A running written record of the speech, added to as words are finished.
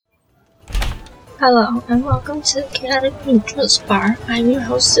Hello, and welcome to the Chaotic Neutrals Bar. I'm your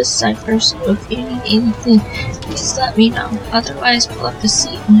hostess, Cypher, so if you need anything, please let me know. Otherwise, pull up a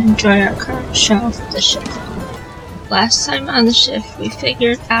seat and enjoy our current show of the shift. Last time on the shift, we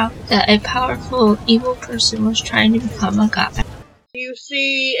figured out that a powerful, evil person was trying to become a god. You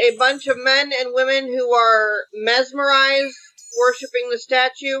see a bunch of men and women who are mesmerized, worshipping the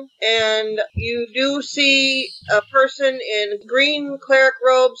statue, and you do see a person in green cleric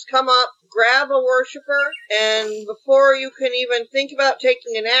robes come up, grab a worshipper, and before you can even think about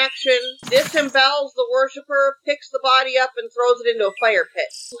taking an action, disembowels the worshipper, picks the body up, and throws it into a fire pit.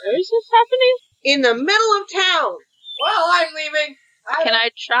 Where is this happening? In the middle of town! Well, I'm leaving. Can I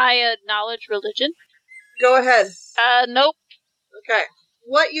try a knowledge religion? Go ahead. Nope. Okay.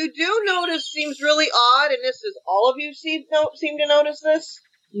 What you do notice seems really odd, and this is all of you seem to notice this.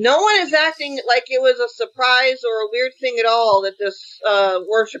 No one is acting like it was a surprise or a weird thing at all that this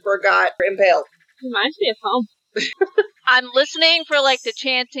worshipper got impaled. Reminds me of home. I'm listening for the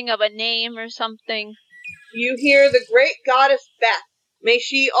chanting of a name or something. You hear the great goddess Beth. May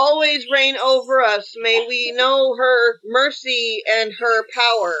she always reign over us. May we know her mercy and her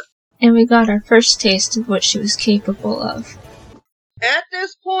power. And we got our first taste of what she was capable of. At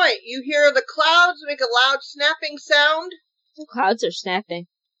this point, you hear the clouds make a loud snapping sound. The clouds are snapping.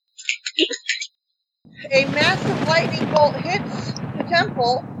 A massive lightning bolt hits the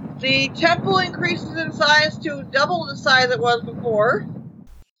temple. The temple increases in size to double the size it was before.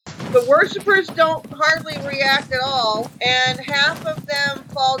 The worshippers don't hardly react at all, and half of them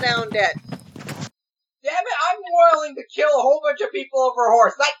fall down dead. Damn it, I'm willing to kill a whole bunch of people over a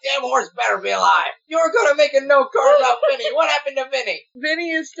horse. That damn horse better be alive. You were going to make a note card about Vinny. What happened to Vinny?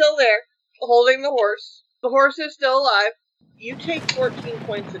 Vinny is still there, holding the horse. The horse is still alive. You take 14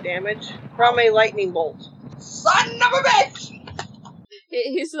 points of damage from a lightning bolt. Son of a bitch!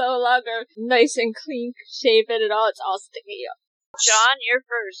 He's no longer nice and clean shaven at all. It's all sticking up. John, you're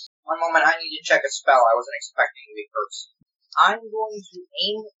first. One moment, I need to check a spell. I wasn't expecting to be first. I'm going to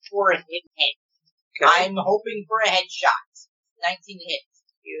aim for a hit. Okay. I'm hoping for a headshot. 19 hits.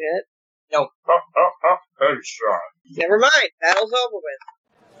 You hit? No. Headshot. Never mind. Battle's over with.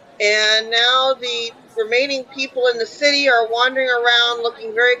 And now the remaining people in the city are wandering around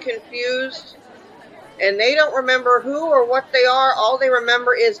looking very confused. And they don't remember who or what they are. All they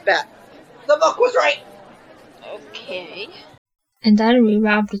remember is Beth. The book was right. Okay. And then we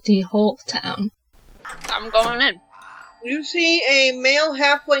robbed the whole town. I'm going in. You see a male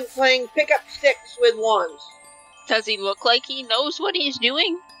halfling playing pickup sticks with wands. Does he look like he knows what he's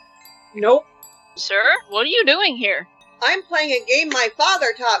doing? Nope. Sir, what are you doing here? I'm playing a game my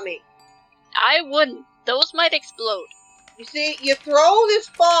father taught me. I wouldn't. Those might explode. You see, you throw this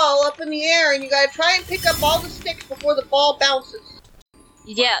ball up in the air and you gotta try and pick up all the sticks before the ball bounces.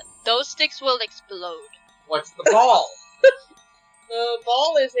 Yeah, those sticks will explode. What's the ball? The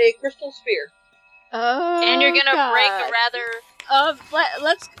ball is a crystal sphere. Oh, and you're gonna break a rather...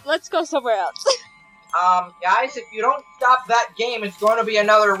 Let's go somewhere else. Guys, if you don't stop that game, it's going to be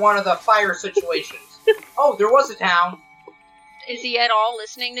another one of the fire situations. Oh, there was a town. Is he at all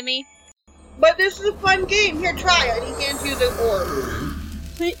listening to me? But this is a fun game. Here, try it. He hands you the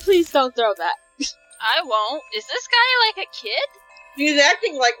orb. Please don't throw that. I won't. Is this guy like a kid? He's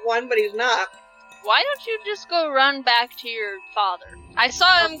acting like one, but he's not. Why don't you just go run back to your father? I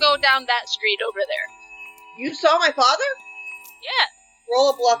saw him go down that street over there. You saw my father? Yeah.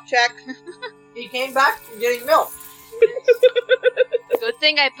 Roll a bluff check. He came back from getting milk. Good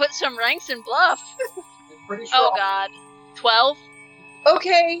thing I put some ranks in bluff. Pretty sure. Oh god. 12?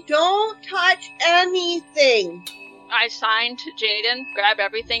 Okay, don't touch anything. I signed to Jaden. Grab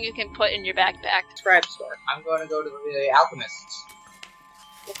everything you can put in your backpack. Scribe store. I'm going to go to the alchemists.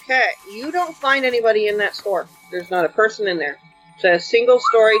 Okay, you don't find anybody in that store. There's not a person in there. It's a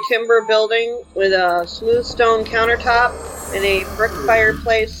single-story timber building with a smooth stone countertop and a brick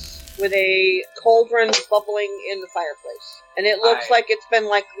fireplace with a cauldron bubbling in the fireplace. And it looks like it's been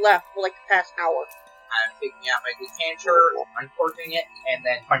left for the past hour. I'm picking out my decanter, uncorking it, and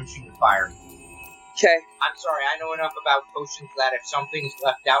then punching the fire. Okay. I'm sorry, I know enough about potions that if something's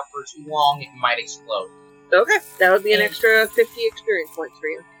left out for too long, it might explode. Okay, that would be an extra 50 experience points for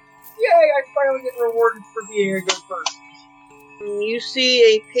you. Yay, I finally get rewarded for being a good person. You see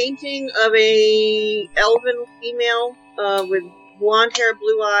a painting of a elven female with blonde hair,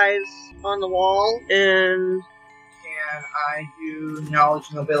 blue eyes on the wall, and... Can I do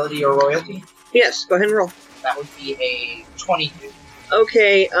knowledge, nobility, or royalty? Yes, go ahead and roll. That would be a 22.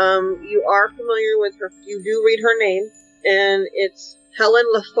 Okay, you are familiar with her. You do read her name, and it's Helen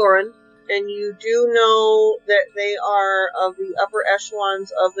Lathoran. And you do know that they are of the upper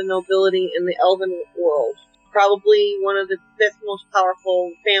echelons of the nobility in the elven world. Probably one of the 5th most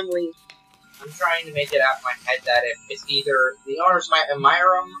powerful families. I'm trying to make it out in my head that if it's either the owners might admire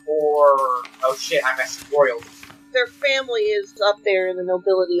them or, oh shit, I'm messing royalty. Their family is up there in the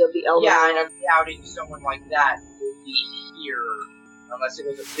nobility of the elven Yeah, world. and I'm doubting someone like that would be here unless it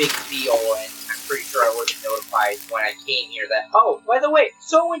was a big deal, and I'm pretty sure I wasn't notified when I came here that, oh, by the way,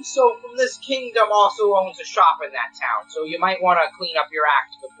 so-and-so from this kingdom also owns a shop in that town, so you might want to clean up your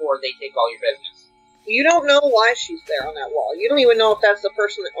act before they take all your business. You don't know why she's there on that wall. You don't even know if that's the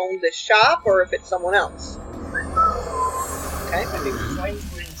person that owned this shop or if it's someone else. Okay, and they were going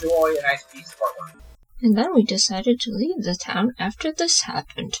to enjoy a nice piece of artwork. And then we decided to leave the town after this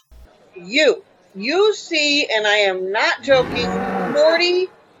happened. You see, and I am not joking, 40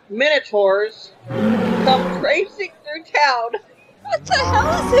 minotaurs come racing through town. What the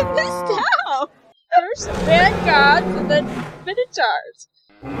hell is in this town? First vanguards and then minotaurs.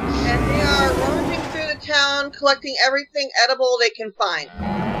 And they are rummaging through the town, collecting everything edible they can find.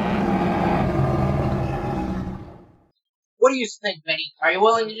 What do you think, Benny? Are you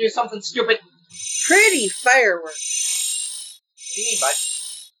willing to do something stupid? Pretty fireworks. What do you mean, bud?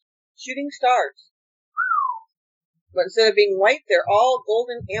 Shooting stars. But instead of being white, they're all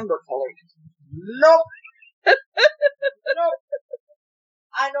golden amber colored. Nope. Nope.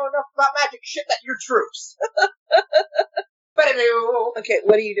 I know enough about magic shit that you're truce. But anyway, Okay,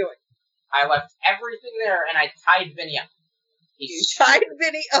 what are you doing? I left everything there and I tied Vinny up. You tied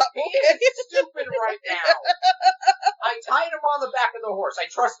Vinny up. He's stupid right now. I tied him on the back of the horse. I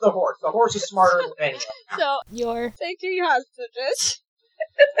trust the horse. The horse is smarter than Vinny. So, you're taking hostages.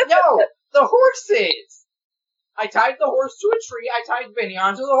 No, the horse is. I tied the horse to a tree. I tied Vinny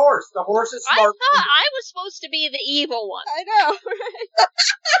onto the horse. The horse is I smart. thought I was supposed to be the evil one. I know, right?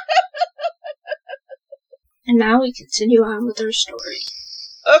 And now we continue on with our story.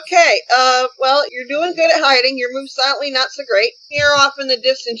 Okay, well, you're doing good at hiding. Your move silently not so great. Hear off in the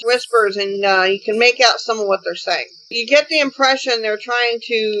distance whispers, and you can make out some of what they're saying. You get the impression they're trying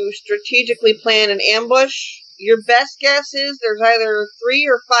to strategically plan an ambush. Your best guess is there's either 3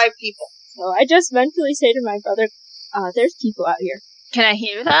 or 5 people. So I just mentally say to my brother, there's people out here. Can I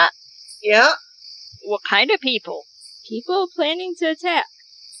hear that? Yeah? What kind of people? People planning to attack.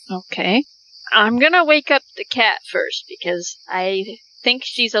 Okay. I'm gonna wake up the cat first, because I think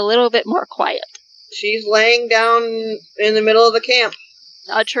she's a little bit more quiet. She's laying down in the middle of the camp.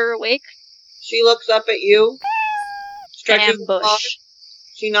 Nudge her awake. She looks up at you. Stretches her paws. Ambush.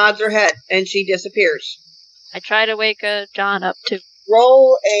 She nods her head, and she disappears. I try to wake John up too.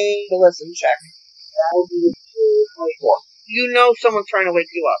 Roll a listen check. That will be 224. You know someone's trying to wake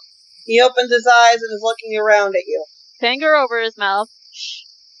you up. He opens his eyes and is looking around at you. Finger over his mouth. Shh.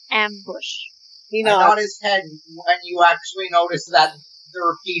 Ambush. He I nods. nod his head when you actually notice that the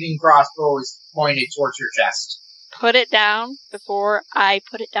repeating crossbow is pointed towards your chest. Put it down before I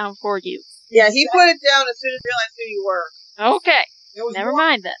put it down for you. Yeah, he put it down as soon as he realized who you were. Okay. It was Never one-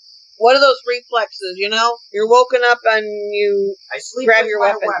 mind then. What are those reflexes, you know? You're woken up and you... I sleep Grab with your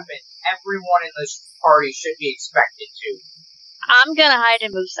my weapon. Everyone in this party should be expected to. I'm gonna hide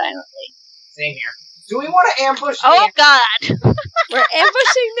and move silently. Same here. Do we want to ambush Oh the god! We're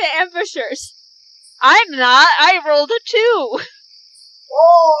ambushing the ambushers. I'm not! I rolled a 2!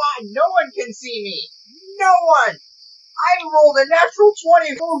 Oh, no one can see me. No one. I rolled a natural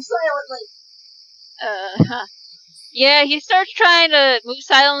 20. Move silently. Yeah, he starts trying to move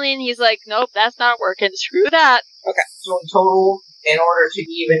silently and he's like, nope, that's not working. Screw that. So in total, in order to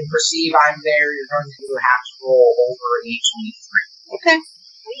even perceive I'm there, you're going to have to roll over an H23. Okay.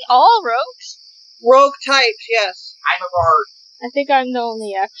 We all rogues? Rogue types, yes. I'm a bard. I think I'm the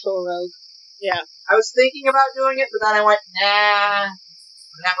only actual rogue. I was thinking about doing it, but then I went, nah.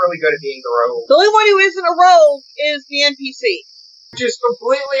 I'm not really good at being the rogue. The only one who isn't a rogue is the NPC. Which is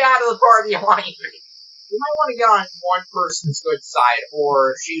completely out of the party line. You might want to get on one person's good side,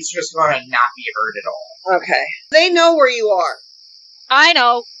 or she's just going to not be hurt at all. Okay. They know where you are. I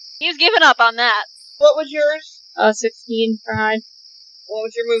know. He's given up on that. What was yours? 16 for hide. What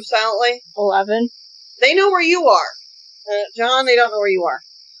was your move silently? 11. They know where you are. John, they don't know where you are.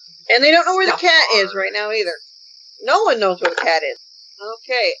 And they don't know where the cat is right now either. No one knows where the cat is.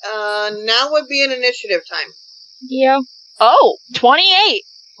 Okay, now would be an initiative time. Yeah. Oh, 28!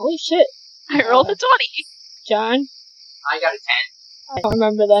 Holy shit. I rolled a 20. John? I got a 10. I don't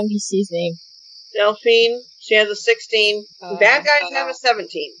remember the NPC's name. Delphine, she has a 16. Bad guys have a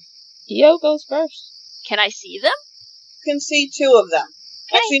 17. Dio goes first. Can I see them? You can see 2 of them.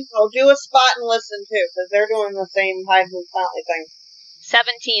 Actually, no, do a spot and listen too, because they're doing the same hide move silently thing.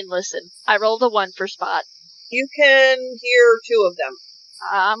 17, listen. I rolled a 1 for spot. You can hear 2 of them.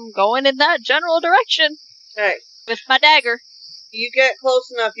 I'm going in that general direction Okay. with my dagger. You get close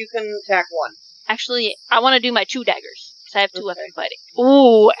enough, you can attack 1. Actually, I want to do my 2 daggers, because I have 2 weapon fighting.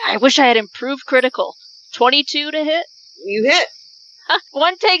 Ooh, I wish I had improved critical. 22 to hit? You hit.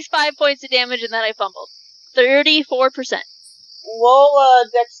 One takes 5 points of damage, and then I fumbled. 34%. Roll a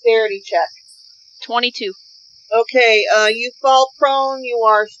dexterity check. 22. Okay, you fall prone, you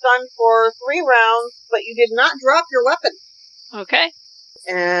are stunned for 3 rounds, but you did not drop your weapon. Okay.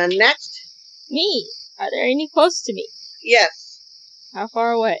 And next? Me. Are there any close to me? Yes. How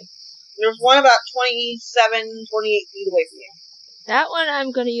far away? There's one about 27, 28 feet away from you. That one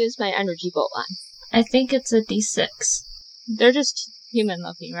I'm going to use my energy bolt on. I think it's a d6. They're just human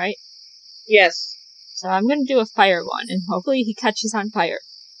looking, right? Yes. So I'm going to do a fire one, and hopefully he catches on fire.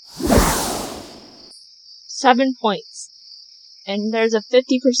 7 points. And there's a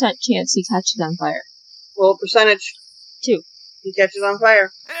 50% chance he catches on fire. Roll percentage. 2. He catches on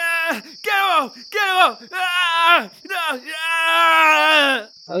fire. Get off! Get off! No!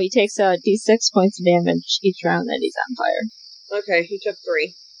 So he takes a d6 points of damage each round that he's on fire. Okay, he took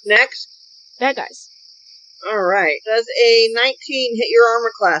 3. Next. Bad guys. Alright. Does a 19 hit your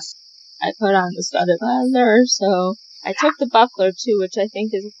armor class? I put on the studded leather, so I took the buckler too, which I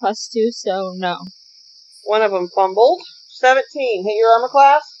think is a +2, so no. One of them fumbled. 17 hit your armor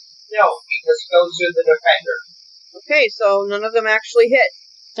class? No, because it goes to the defender. Okay, so none of them actually hit.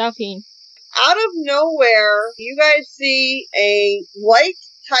 Delphine. Out of nowhere, you guys see a white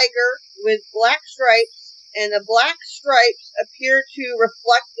tiger with black stripes, and the black stripes appear to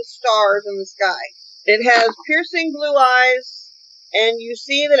reflect the stars in the sky. It has piercing blue eyes, and you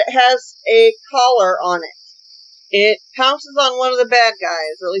see that it has a collar on it. It pounces on one of the bad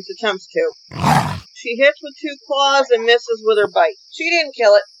guys, or at least attempts to. She hits with 2 claws and misses with her bite. She didn't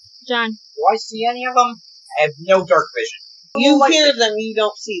kill it. John. Do I see any of them? I have no dark vision. You hear them, you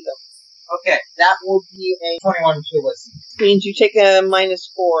don't see them. Okay, that will be a 21 to listen. Means you take a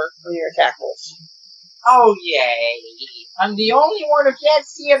 -4 on your attack rolls. Oh, yay. I'm the only one who can't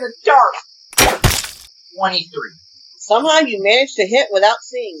see in the dark. 23. Somehow you managed to hit without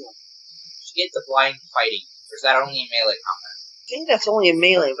seeing them. She gets a blind fighting. Or is that only in melee combat? I think that's only a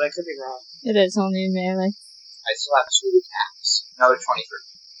melee, but I could be wrong. It is only melee. I still have 2 attacks. Another 23.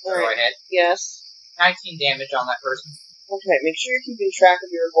 Go Alright. ahead. Yes. 19 damage on that person. Okay, make sure you're keeping track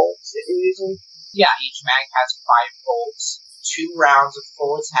of your bolts that you're using. Yeah, each mag has 5 bolts, 2 rounds of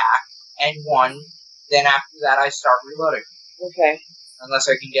full attack, and 1. Then after that, I start reloading. Okay. Unless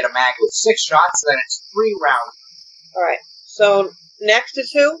I can get a mag with 6 shots, then it's 3 rounds. Alright. So, next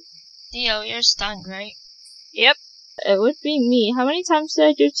is who? Theo, you're stunned, right? Yep. It would be me. How many times did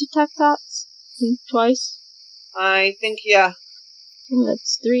I do detect thoughts? I think twice. I think, yeah.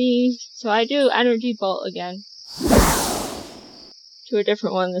 That's 3. So I do energy bolt again. To a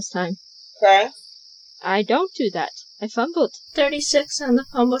different one this time. Okay. I don't do that. I fumbled. 36 on the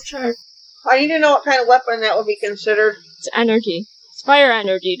fumble chart. I need to know what kind of weapon that would be considered. It's energy. It's fire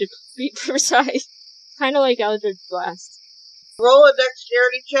energy, to be precise. Kind of like Eldritch Blast. Roll a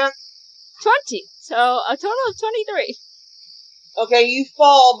dexterity check. 20! So a total of 23. Okay, you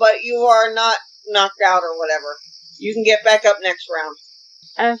fall, but you are not knocked out or whatever. You can get back up next round.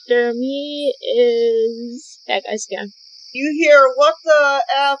 After me is bad guys again. You hear what the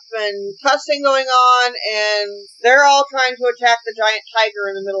F and cussing going on, and they're all trying to attack the giant tiger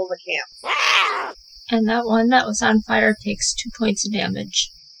in the middle of the camp. And that one that was on fire takes 2 points of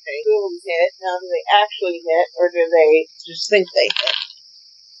damage. Okay, 2 of them hit. Now, do they actually hit, or do they just think they hit?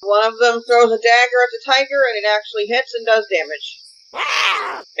 One of them throws a dagger at the tiger, and it actually hits and does damage.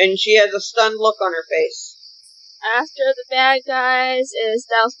 And she has a stunned look on her face. After the bad guys is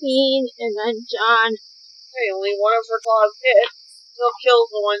Delphine, and then John. Okay, only one of her claws hit. Still kills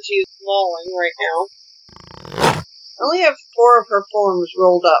the one she's mauling right now. I only have 4 of her forms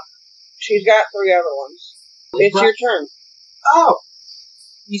rolled up. She's got 3 other ones. It's your turn. Oh!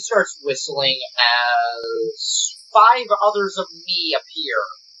 He starts whistling as 5 others of me appear.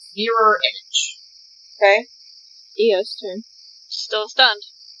 Mirror image. Okay? Eo's turn. Still stunned.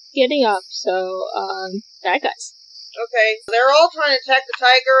 Getting up, so, bad guys. Okay, they're all trying to attack the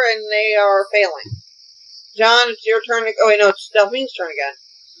tiger, and they are failing. John, it's your turn to... Oh, wait, no, it's Delphine's turn again.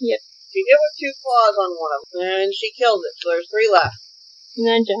 Yep. She hit with 2 claws on one of them, and she kills it, so there's 3 left. And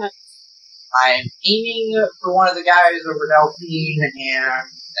then John. I'm aiming for one of the guys over Delphine, and then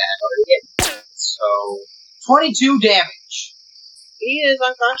hit. So, 22 damage. He is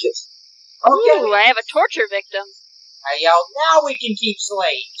unconscious. Okay. Ooh, I have a torture victim. I yelled, now we can keep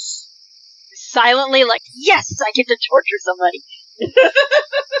slaves. Silently, like, yes, I get to torture somebody.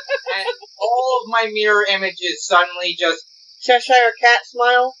 And all of my mirror images suddenly just... Cheshire Cat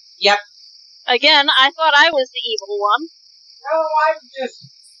smile. Yep. Again, I thought I was the evil one. No, I'm just...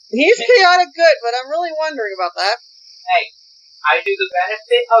 He's chaotic good, but I'm really wondering about that. Hey, I do the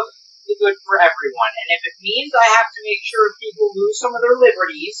benefit of the good for everyone, and if it means I have to make sure people lose some of their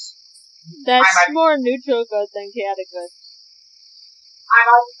liberties, That's I might- more neutral good than chaotic good. I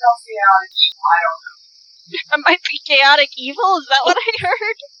might become chaotic evil. I don't know. I might be chaotic evil, is that what I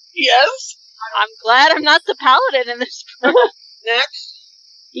heard? Yes. I'm glad I'm not the paladin in this. Next.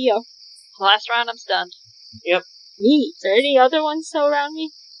 Deal. Last round, I'm stunned. Neat. Is there any other ones still around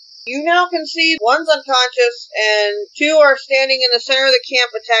me? You now can see one's unconscious and two are standing in the center of the camp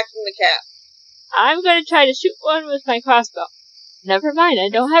attacking the cat. I'm going to try to shoot one with my crossbow. Never mind, I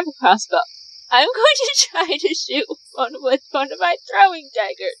don't have a crossbow. I'm going to try to shoot one with one of my throwing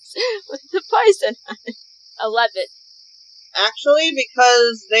daggers with the poison on it. 11. Actually,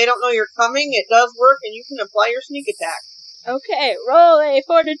 because they don't know you're coming, it does work and you can apply your sneak attack. Okay, roll a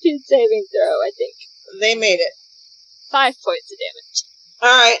fortitude saving throw, I think. They made it. 5 points of damage.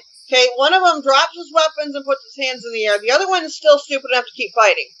 Alright. Okay, one of them drops his weapons and puts his hands in the air. The other one is still stupid enough to keep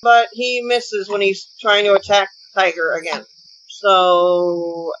fighting, but he misses when he's trying to attack Tiger again.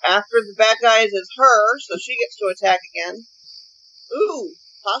 So, after the bad guys is her, so she gets to attack again. Ooh,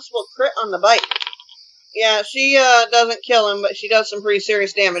 possible crit on the bite. Yeah, she doesn't kill him, but she does some pretty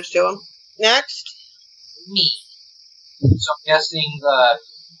serious damage to him. Next. Me. So I'm guessing the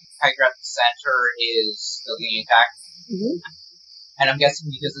tiger at the center is still getting attacked. Mm-hmm. And I'm guessing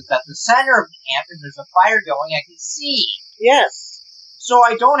because it's at the center of the camp and there's a fire going, I can see. Yes. So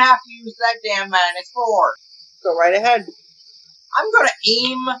I don't have to use that damn Manus 4. Go right ahead. I'm gonna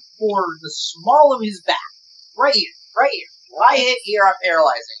aim for the small of his back. Right here. If I hit here, I'm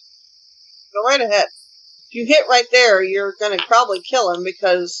paralyzing. Go right ahead. If you hit right there, you're gonna probably kill him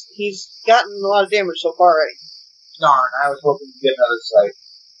because he's gotten a lot of damage so far already. Darn, I was hoping to get another sight.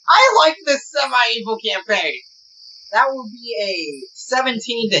 I like this semi-evil campaign. That would be a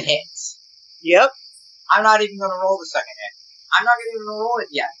 17 to hit. Yep. I'm not even gonna roll the second hit. I'm not gonna even roll it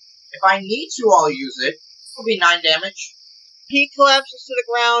yet. If I need to, I'll use it. It'll be 9 damage. He collapses to the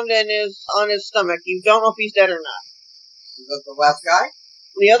ground and is on his stomach. You don't know if he's dead or not. Is that the last guy?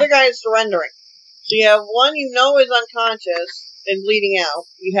 The other guy is surrendering. So you have one you know is unconscious and bleeding out.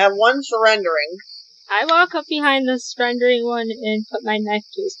 You have one surrendering. I walk up behind the surrendering one and put my knife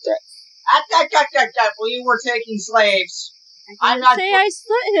to his throat. We were taking slaves. I I'm not- say I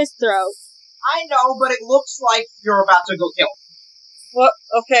slit his throat. I know, but it looks like you're about to go kill him. What?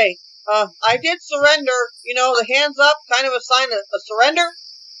 Okay. I did surrender. You know, the hands up, kind of a sign of a surrender.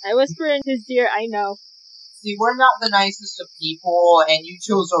 I whisper in his ear, I know. See, we're not the nicest of people, and you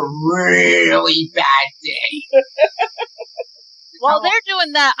chose a really bad day. While they're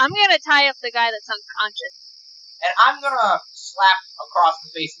doing that, I'm gonna tie up the guy that's unconscious. And I'm gonna slap across the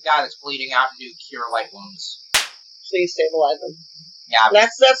face the guy that's bleeding out and do cure light wounds. So you stabilize him. Yeah,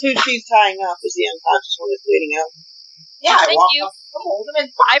 That's who she's tying up, is the unconscious one that's bleeding out. yeah. I Thank walk you. up to hold him,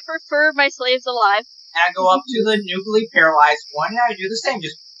 and I prefer my slaves alive. I go up to the nuclearly paralyzed one, and I do the same.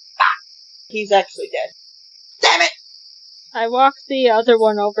 Just He's actually dead. damn it! I walk the other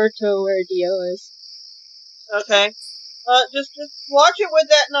one over to where Dio is. Okay. Just watch it with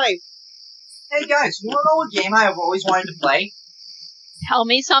that knife. Hey guys, you wanna know a game I have always wanted to play? Tell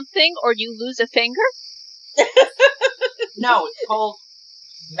me something, or you lose a finger? No, it's called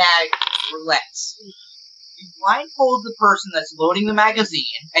Mag Roulette. You blindfold the person that's loading the magazine,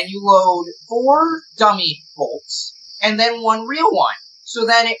 and you load 4 dummy bolts, and then 1 real one. So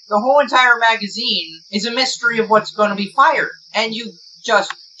then the whole entire magazine is a mystery of what's going to be fired. And you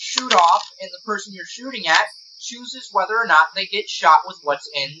just shoot off, and the person you're shooting at chooses whether or not they get shot with what's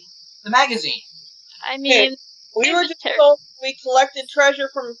in the magazine. I mean, We were just told we collected treasure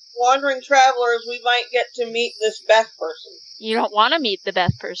from wandering travelers. We might get to meet this Beth person. you don't want to meet the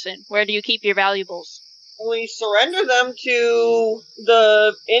Beth person. Where do you keep your valuables? We surrender them to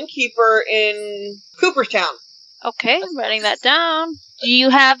the innkeeper in Cooperstown. Okay, I'm writing that down. Do you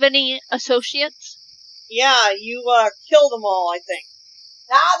have any associates? Yeah, you killed them all, I think.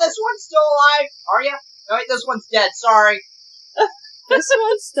 This one's still alive. Are ya? No, wait, this one's dead. Sorry. This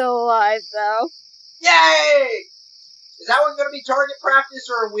one's still alive, though. Yay! Is that one going to be target practice,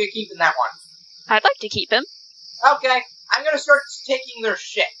 or are we keeping that one? I'd like to keep him. Okay, I'm going to start taking their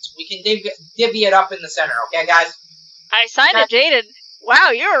shit. We can divvy it up in the center, okay, guys? I signed to Jaden. Wow,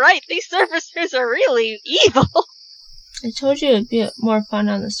 you're right. These surfacers are really evil. I told you it'd be more fun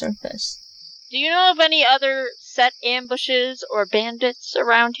on the surface. Do you know of any other set ambushes or bandits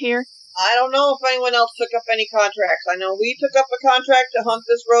around here? I don't know if anyone else took up any contracts. I know we took up a contract to hunt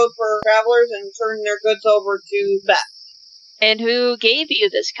this road for travelers and turn their goods over to Beth, And who gave you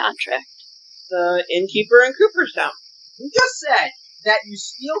this contract? the innkeeper in Cooperstown. You just said that you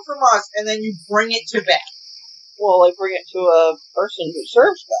steal from us and then you bring it to Beth. Well, I bring it to a person who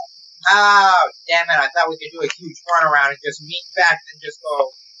serves Beth. Oh, damn it, I thought we could do a huge runaround and just meet Beth and just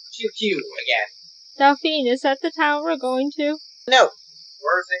go QQ again. Delphine, is that the town we're going to? No,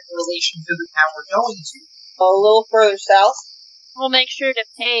 Where's it in relation to the town we're going to? a little further south. We'll make sure to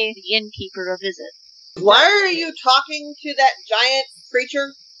pay the innkeeper a visit. Why are you talking to that giant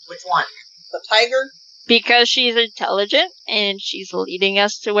creature, Which one? the tiger? Because she's intelligent and she's leading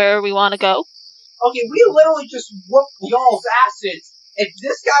us to where we want to go. Okay, we literally just whooped y'all's asses. If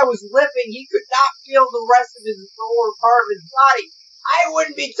this guy was living, he could not feel the rest of his lower part of his body. I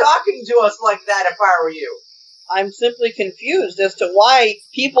wouldn't be talking to us like that if I were you. I'm simply confused as to why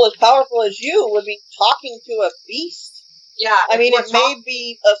people as powerful as you would be talking to a beast. Yeah, I mean, it may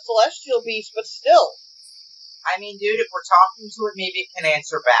be a celestial beast, but still. I mean, dude, if we're talking to it, maybe it can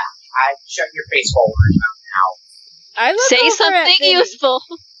answer back. I shut your face hole right now. I look Say over at something Vinny. useful.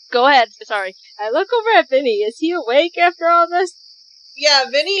 Go ahead. Sorry. I look over at Vinny. Is he awake after all this? Yeah,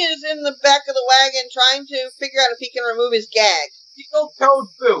 Vinny is in the back of the wagon trying to figure out if he can remove his gag. Steel-toed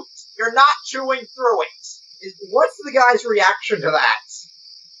boots. You're not chewing through it. What's the guy's reaction to that?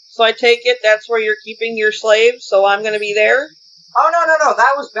 So I take it that's where you're keeping your slaves, so I'm going to be there? Oh, no,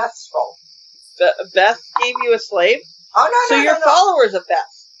 that was Beth's fault. Beth gave you a slave? Oh, no, So you're followers of Beth?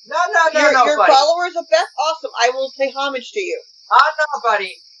 No, You're buddy. followers of Beth? Awesome. I will pay homage to you. Oh, no,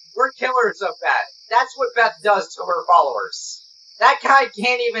 buddy. We're killers of Beth. That's what Beth does to her followers. That guy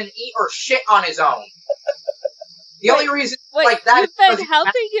can't even eat or shit on his own. The only reason Wait, like that you've is been because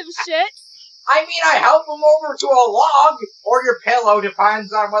helping him shit? I mean, I help him over to a log or your pillow,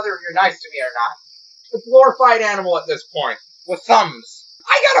 depends on whether you're nice to me or not. A glorified animal at this point, with thumbs.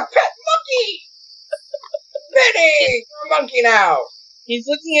 I got a pet monkey! Vinny! You're a monkey now! He's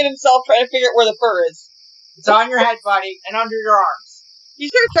looking at himself trying to figure out where the fur is. It's on your head, buddy, and under your arms.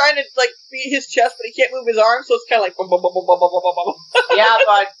 He's sort of trying to, beat his chest, but he can't move his arms, so it's kind of like... bum, bum, bum, bum, bum, bum, bum, bum. Yeah,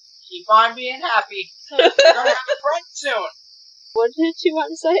 bud. Keep on being happy. You're gonna have a friend soon. What did you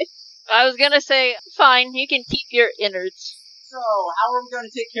want to say? I was gonna say, fine, you can keep your innards. So, how are we going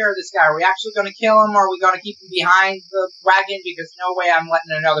to take care of this guy? Are we actually going to kill him, or are we going to keep him behind the wagon? Because no way I'm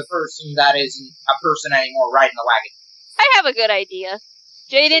letting another person that isn't a person anymore ride in the wagon. I have a good idea.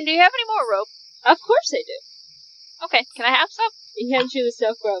 Jaden, do you have any more rope? Of course I do. Okay, can I have some? He hands you the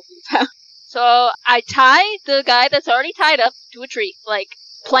silk rope you found. So I tie the guy that's already tied up to a tree, like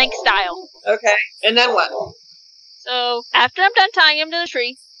plank style. Okay, and then what? So after I'm done tying him to the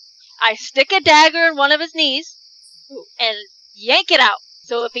tree, I stick a dagger in one of his knees and yank it out.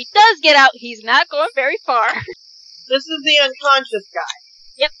 So if he does get out, he's not going very far. This is the unconscious guy.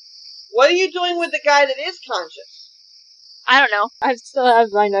 Yep. What are you doing with the guy that is conscious? I don't know. I still have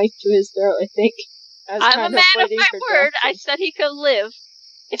my knife to his throat, I think. I'm a man of my word. I said he could live.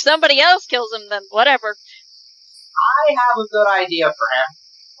 If somebody else kills him, then whatever. I have a good idea for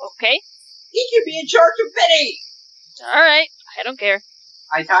him. Okay. He could be in charge of Vinny! Alright. I don't care.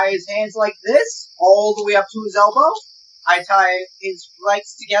 I tie his hands like this, all the way up to his elbow. I tie his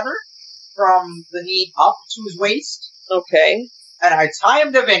legs together from the knee up to his waist. Okay. And I tie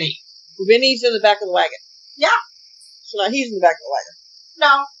him to Vinny. Vinny's in the back of the wagon. Yeah. So now he's in the back of the wagon.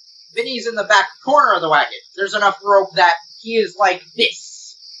 No. Vinny's in the back corner of the wagon. There's enough rope that he is like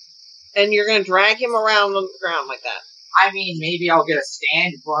this. And you're going to drag him around on the ground like that. I mean, maybe I'll get a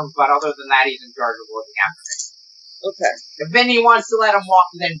stand for him, but other than that, he's in charge of looking after me. Okay. If Vinny wants to let him walk,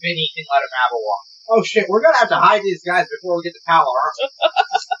 then Vinny can let him have a walk. Oh shit, we're gonna have to hide these guys before we get to Paolo, aren't we?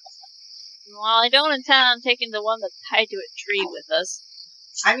 Well, I don't intend on taking the one that's tied to a tree with us.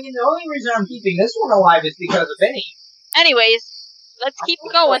 I mean, the only reason I'm keeping this one alive is because of Vinny. Anyways, let's keep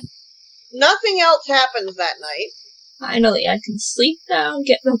going. Nothing else happens that night. Finally, I can sleep now and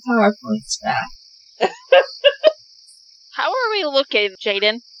get my power points back. How are we looking,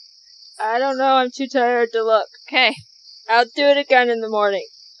 Jaden? I don't know, I'm too tired to look. Okay. I'll do it again in the morning.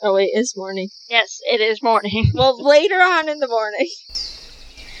 Oh wait, it's morning. Yes, it is morning. Well, later on in the morning.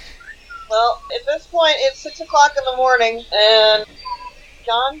 Well, at this point, it's 6 o'clock in the morning, and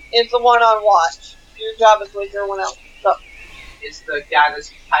John is the one on watch. Your job is to wake everyone else up. Is the guy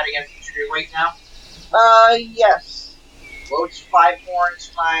that's tied against the tree awake now? Yes. Loads 5 more into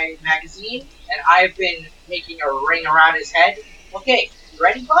my magazine, and I've been making a ring around his head. Okay, you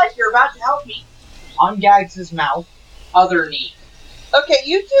ready, bud? You're about to help me. Ungags his mouth, other knee. Okay,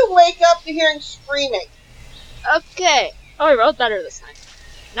 you two wake up to hearing screaming. Okay. Oh, I rolled better this time.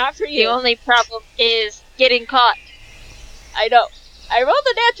 Not for The you. only problem is getting caught. I know. I rolled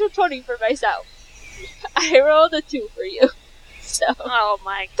a natural 20 for myself. I rolled a 2 for you. So, Oh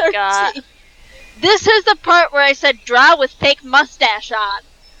my 13. god. This is the part where I said drow with fake mustache on.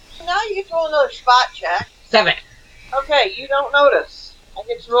 Now you get to roll another spot check. 7. Okay, you don't notice. I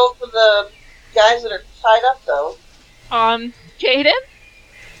get to roll for the guys that are tied up, though. Jaden?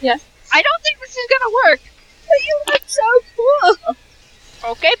 Yes. I don't think this is gonna work. But you look so cool!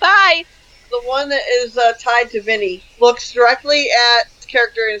 Okay, bye. The one that is tied to Vinny looks directly at his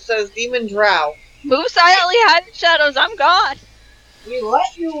character and says, Demon Drow. Move silently, hide in shadows, I'm gone. We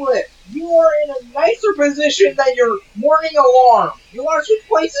let you live. You are in a nicer position than your morning alarm. You want to switch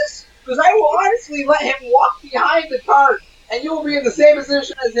places? Because I will honestly let him walk behind the cart, and you will be in the same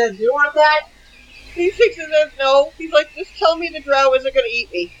position as him. Do you want that? He shakes his head no. He's like, just tell me the Drow isn't going to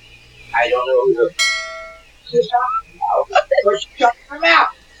eat me. I don't know who the... But shut your mouth.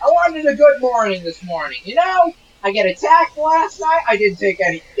 I wanted a good morning this morning, you know? I get attacked last night. I didn't take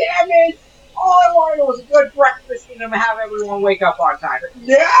any damage. All I wanted was a good breakfast and to have everyone wake up on time.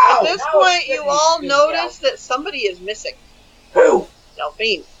 No! At this Now point, it's you getting all freaked notice that somebody is missing. out. Who?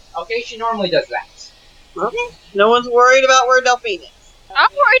 Delphine. Okay, she normally does that. Okay. No one's worried about where Delphine is. I'm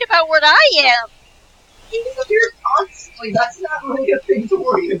worried about what I am. She disappears constantly. That's not really a thing to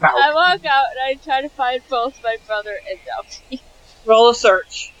worry about. I walk out and I try to find both my brother and Delphine. Roll a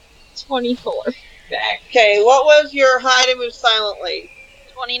search. 24. Back. Okay, what was your hide and move silently?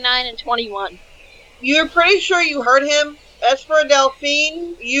 29 and 21. You're pretty sure you heard him. As for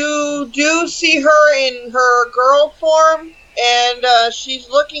Delphine, you do see her in her girl form, and she's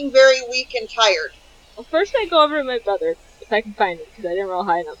looking very weak and tired. Well, first I go over to my brother, if I can find him, because I didn't roll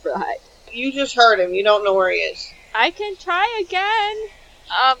high enough for the hide. You just heard him. You don't know where he is. I can try again.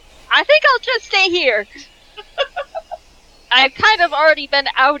 I think I'll just stay here. I've kind of already been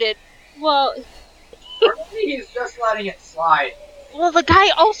outed. Well, He's just letting it slide. Well, the guy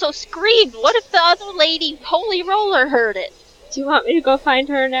also screamed. What if the other lady, Holy Roller, heard it? do you want me to go find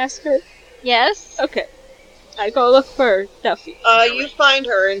her and ask her? Yes? Okay. I go look for Delphine. You find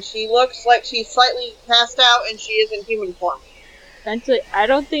her, and she looks like she's slightly passed out, and she is in human form. Eventually, I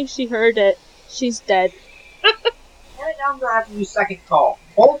don't think she heard it. She's dead. Right now I'm going to have to use second call.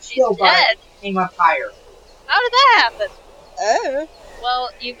 Hold still, but Dead? came up higher. How did that happen? Oh. Well,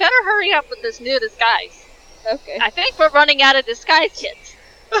 you better hurry up with this new disguise. Okay. I think we're running out of disguise kits.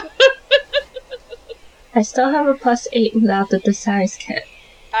 I still have a +8 without the disguise kit.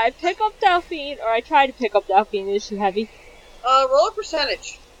 I pick up Delphine, or I try to pick up Delphine. Is she heavy? Roll a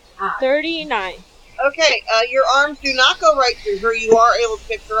percentage. 39. Okay, your arms do not go right through her. You are able to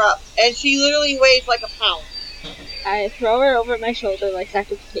pick her up. And she literally weighs like a pound. I throw her over my shoulder like a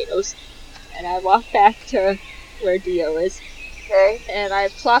sack of potatoes, and I walk back to where Dio is, Okay. and I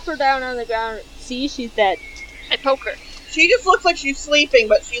plop her down on the ground. See, she's dead. I poke her. She just looks like she's sleeping,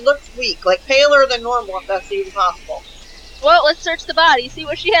 but she looks weak. Like paler than normal, if that's even possible. Well, let's search the body, see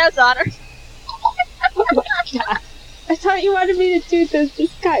what she has on her. Oh my god. I thought you wanted me to do the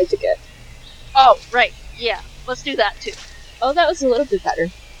disguise again. Oh, right. Yeah, let's do that too. Oh, that was a little bit better.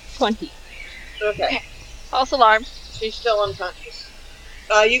 20. Okay. False alarm. She's still unconscious.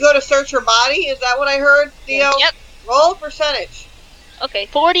 You go to search her body? Is that what I heard, Theo? Yep. Roll a percentage. Okay,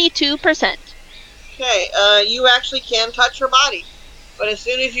 42%. Okay, you actually can touch her body. But as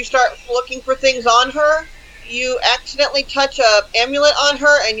soon as you start looking for things on her, you accidentally touch a amulet on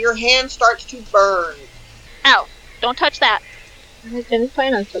her and your hand starts to burn. Ow. Don't touch that. I didn't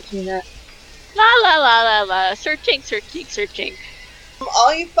plan on touching that. La la la la la. Searching, searching, searching.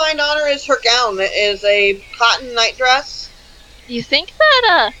 All you find on her is her gown. That is a cotton nightdress. You think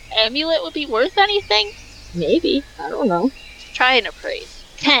that amulet would be worth anything? Maybe. I don't know. Try an appraise.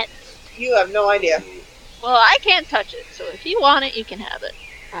 10. You have no idea. Well, I can't touch it, so if you want it, you can have it.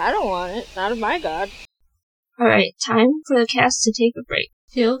 I don't want it. Not of my god. Alright, time for the cast to take a break.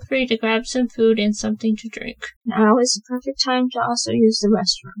 Feel free to grab some food and something to drink. Now is the perfect time to also use the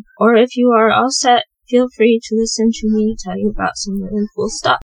restroom. Or if you are all set, feel free to listen to me tell you about some really cool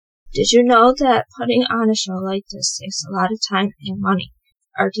stuff. Did you know that putting on a show like this takes a lot of time and money?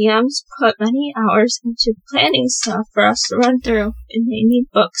 Our DMs put many hours into planning stuff for us to run through, and they need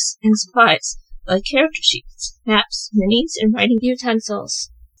books and supplies, like character sheets, maps, minis, and writing utensils.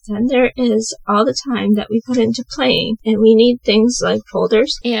 Then there is all the time that we put into playing, and we need things like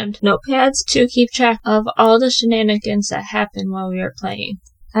folders and notepads to keep track of all the shenanigans that happen while we are playing.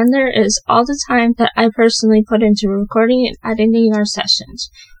 Then there is all the time that I personally put into recording and editing our sessions,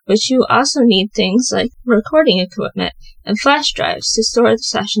 which you also need things like recording equipment and flash drives to store the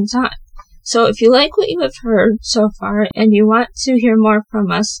sessions on. So if you like what you have heard so far and you want to hear more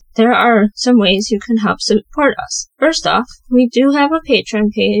from us, there are some ways you can help support us. First off, we do have a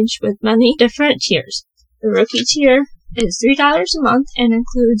Patreon page with many different tiers. The rookie tier is $3 a month and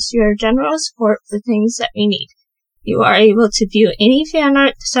includes your general support for things that we need. You are able to view any fan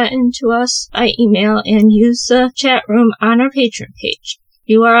art sent in to us by email and use the chat room on our Patreon page.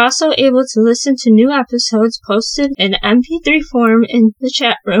 You are also able to listen to new episodes posted in MP3 form in the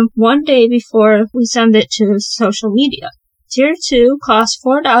chat room one day before we send it to social media. Tier 2 costs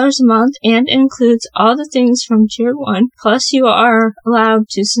 $4 a month and includes all the things from Tier 1, plus you are allowed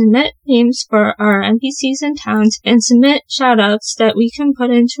to submit names for our NPCs and towns and submit shoutouts that we can put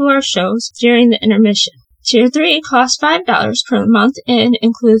into our shows during the intermission. Tier 3 costs $5 per month and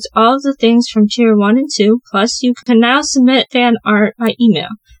includes all of the things from Tier 1 and 2, plus you can now submit fan art by email.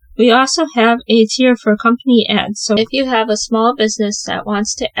 We also have a tier for company ads, so if you have a small business that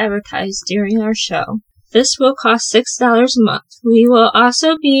wants to advertise during our show, this will cost $6 a month. We will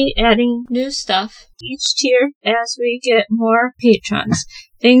also be adding new stuff each tier as we get more patrons.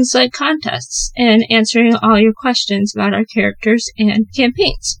 Things like contests and answering all your questions about our characters and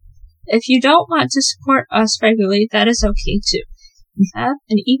campaigns. If you don't want to support us regularly, that is okay too. We have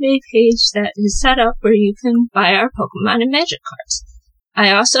an eBay page that is set up where you can buy our Pokemon and Magic cards.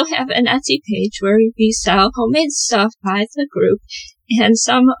 I also have an Etsy page where we sell homemade stuff by the group and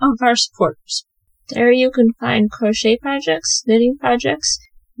some of our supporters. There you can find crochet projects, knitting projects,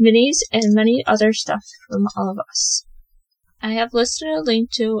 minis, and many other stuff from all of us. I have listed a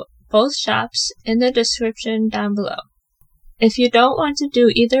link to both shops in the description down below. If you don't want to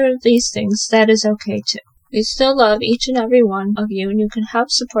do either of these things, that is okay too. We still love each and every one of you, and you can help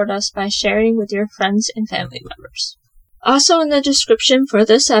support us by sharing with your friends and family members. Also in the description for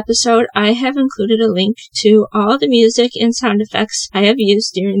this episode, I have included a link to all the music and sound effects I have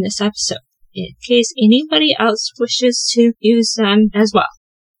used during this episode, in case anybody else wishes to use them as well.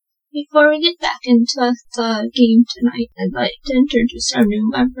 Before we get back into the game tonight, I'd like to introduce our new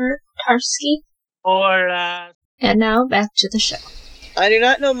member, Tarski. Hola. And now back to the show. I do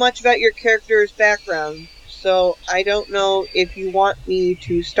not know much about your character's background, so I don't know if you want me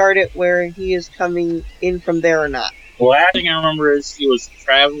to start it where he is coming in from there or not. The last thing I remember is he was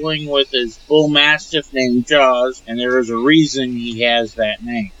traveling with his bull mastiff named Jaws, and there is a reason he has that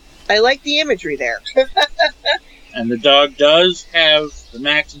name. I like the imagery there. And the dog does have the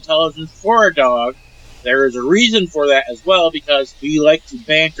max intelligence for a dog. There is a reason for that as well, because we like to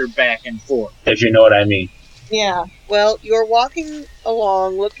banter back and forth. If you know what I mean. Yeah. Well, you're walking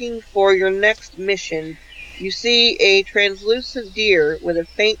along looking for your next mission. You see a translucent deer with a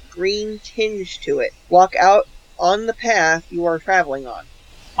faint green tinge to it walk out on the path you are traveling on.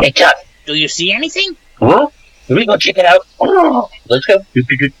 Hey, Chuck, do you see anything? Huh? Let me go check it out. Oh, let's go.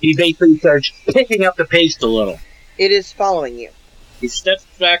 He basically starts picking up the pace a little. It is following you. He steps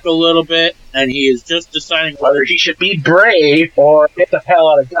back a little bit, and he is just deciding Whether he should be brave or get the hell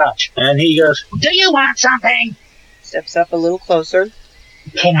out of Dodge. And he goes, "Do you want something?" Steps up a little closer.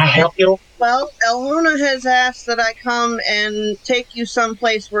 Can I help you? Well, Elruna has asked that I come and take you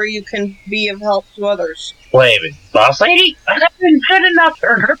someplace where you can be of help to others. Wait a minute. Boss lady? I haven't been good enough to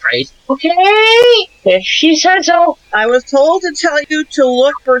earn her praise. Okay. If she said so. I was told to tell you to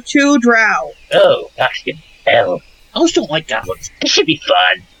look for 2 drow. Oh, gosh, get hell. Those don't like goblins. This should be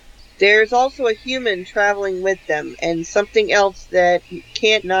fun. There's also a human traveling with them, and something else that you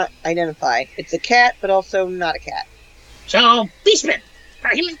can't not identify. It's a cat, but also not a cat. So, beastmen. Or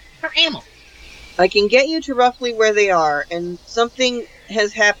human, or animal. I can get you to roughly where they are, and something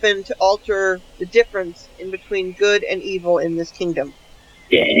has happened to alter the difference in between good and evil in this kingdom.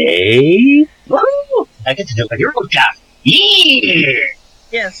 Yay. Woo! I get to do a hero job. Yeah.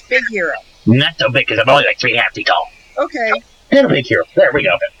 Yes, big hero. Not so big, because I'm only like 3.5 feet tall. Okay. Little big hero. There we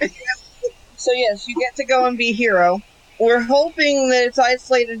go. So yes, you get to go and be hero. We're hoping that it's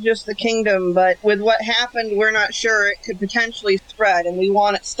isolated just the kingdom, but with what happened, we're not sure. It could potentially spread, and we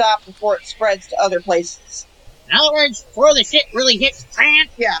want it stopped before it spreads to other places. In other words, before the shit really hits the fan?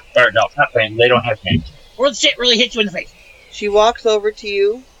 Yeah. Or no, not fan. They don't have fans. Before the shit really hits you in the face. She walks over to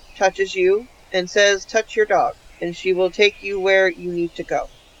you, touches you, and says, "Touch your dog," and she will take you where you need to go.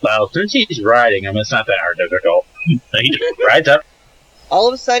 Well, since he's riding him, it's not that hard to go. He just rides up. All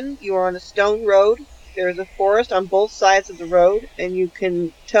of a sudden, you are on a stone road. There is a forest on both sides of the road, and you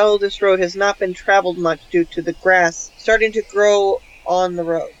can tell this road has not been traveled much due to the grass starting to grow on the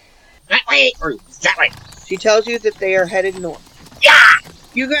road. That way, or that way. She tells you that they are headed north. Yeah!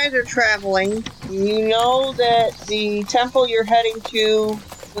 You guys are traveling. You know that the temple you're heading to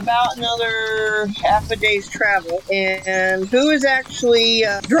about another half a day's travel. And who is actually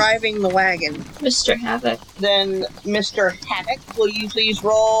driving the wagon? Mr. Havoc. Then Mr. Havoc, will you please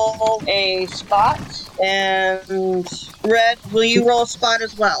roll a spot? And Red, will you roll a spot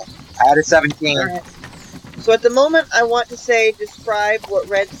as well? I had a 17. All right. So at the moment, I want to say describe what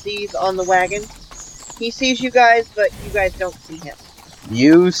Red sees on the wagon. He sees you guys, but you guys don't see him.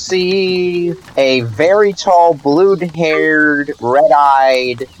 You see a very tall, blue-haired,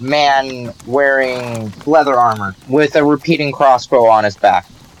 red-eyed man wearing leather armor with a repeating crossbow on his back.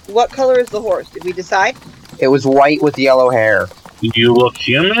 What color is the horse? Did we decide? It was white with yellow hair. Do you look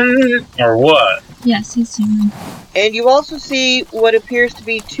human, or what? Yes, he's human. And you also see what appears to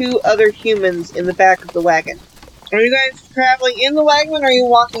be 2 other humans in the back of the wagon. Are you guys traveling in the wagon, or are you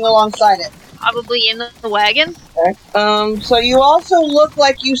walking alongside it? Probably in the wagon. Okay. So you also look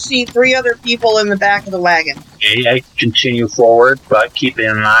like you see 3 other people in the back of the wagon. Okay, I continue forward, but keeping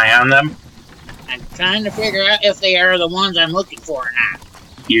an eye on them. I'm trying to figure out if they are the ones I'm looking for or not.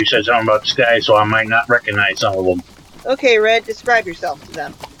 You said something about Sky, so I might not recognize some of them. Okay, Red, describe yourself to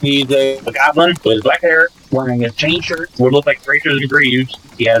them. He's a goblin with black hair, wearing a chain shirt, would look like Rachel Greaves.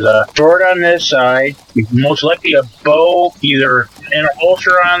 He has a sword on this side, most likely a bow, either in a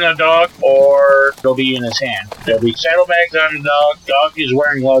holster on the dog or it'll be in his hand. There'll be saddlebags on the dog. Dog is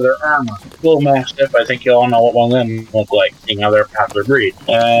wearing leather armor. Little Mastiff, I think you all know what one of them look like, being how they're a popular breed.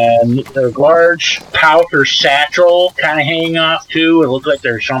 And a large pouch or satchel kind of hanging off too. It looks like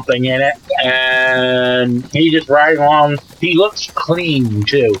there's something in it. And he's just riding along. He looks clean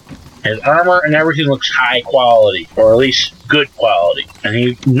too. His armor and everything looks high quality, or at least good quality. And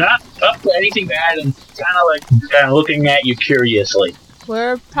he's not up to anything bad and kind of looking at you curiously.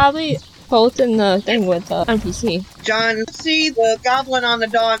 We're probably both in the thing with the NPC. John, see the goblin on the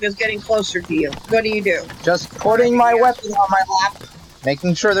dog is getting closer to you. What do you do? Just putting my weapon on my lap,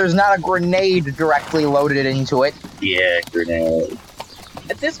 making sure there's not a grenade directly loaded into it. Yeah, grenade.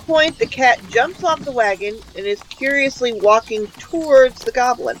 At this point, the cat jumps off the wagon and is curiously walking towards the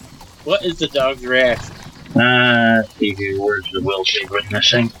goblin. What is the dog's reaction? Where's the will check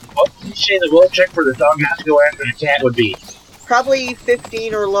witnessing? What did you say the will check for the dog not to go after the cat would be? Probably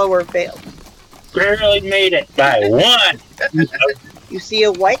 15 or lower failed. Barely made it by 1! You see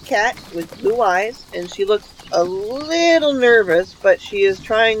a white cat with blue eyes, and she looks a little nervous, but she is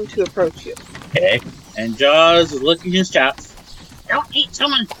trying to approach you. Okay. And Jaws is licking his chops. Don't eat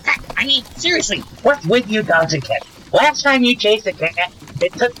someone's pet. I mean, seriously, what's with you dogs and cats? Last time you chased a cat,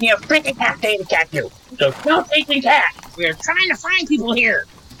 it took me a freaking half day to catch you. So don't chase the cat. We're trying to find people here.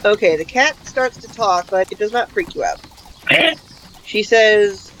 Okay, the cat starts to talk, but it does not freak you out. Eh? She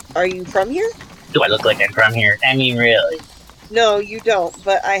says, "Are you from here?" Do I look like I'm from here? I mean, really? No, you don't,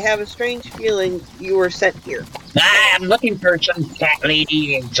 but I have a strange feeling you were sent here. I'm looking for some cat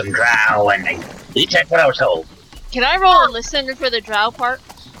lady and some drow, and at least that's what I was told. Can I roll a listen for the drow part?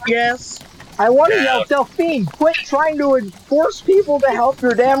 Yes. I want to yell, Delphine, quit trying to force people to help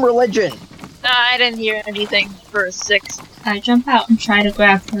your damn religion. I didn't hear anything for a 6. I jump out and try to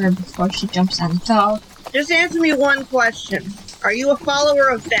grab her before she jumps on the dog. Just answer me one question. Are you a follower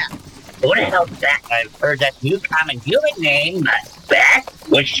of Beth? What the hell's that? I've heard that new common human name, Beth?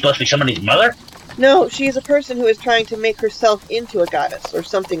 Was she supposed to be somebody's mother? No, she is a person who is trying to make herself into a goddess, or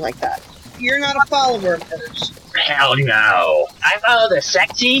something like that. You're not a follower of hers. Hell no. I follow the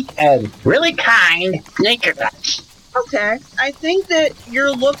sexy and really kind nature gods. Okay. I think that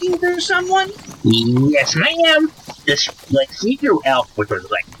you're looking for someone. Yes, ma'am. This, see-through elf, which was,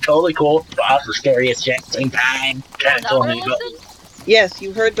 totally cool, but also scary as shit at the same time. Kind of told me to go. Yes,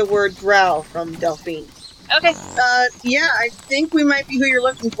 you heard the word drow from Delphine. Okay. Yeah, I think we might be who you're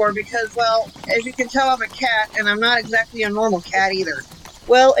looking for because, well, as you can tell, I'm a cat, and I'm not exactly a normal cat either.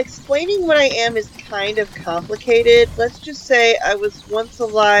 Well, explaining what I am is kind of complicated. Let's just say I was once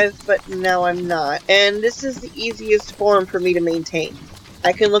alive, but now I'm not. And this is the easiest form for me to maintain.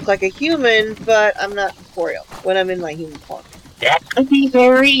 I can look like a human, but I'm not corporeal when I'm in my human form. That could be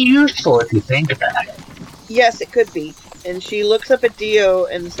very useful if you think about it. Yes, it could be. And she looks up at Dio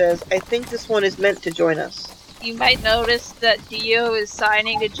and says, I think this one is meant to join us. You might notice that Dio is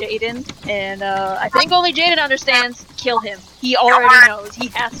signing to Jaden, and I think only Jaden understands. Kill him. He already knows. He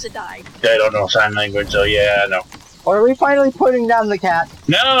has to die. I don't know sign language, so yeah, no. Or are we finally putting down the cat?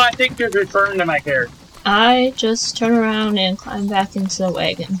 No, I think you're referring to my character. I just turn around and climb back into the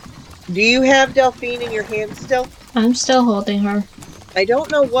wagon. Do you have Delphine in your hand still? I'm still holding her. I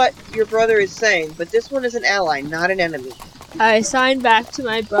don't know what your brother is saying, but this one is an ally, not an enemy. I signed back to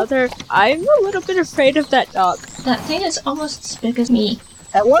my brother. I'm a little bit afraid of that dog. That thing is almost as big as me.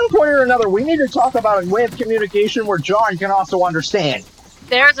 At one point or another, we need to talk about a way of communication where John can also understand.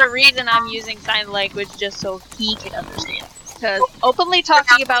 There's a reason I'm using sign language just so he can understand. Because openly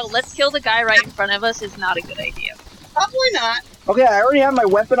talking about let's kill the guy right in front of us is not a good idea. Probably not. Okay, I already have my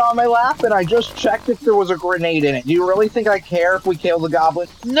weapon on my lap, and I just checked if there was a grenade in it. Do you really think I care if we kill the goblin?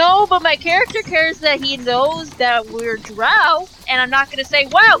 No, but my character cares that he knows that we're drow, and I'm not gonna say,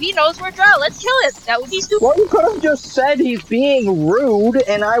 wow, he knows we're drow, let's kill him. That would be stupid. Well, you could have just said he's being rude,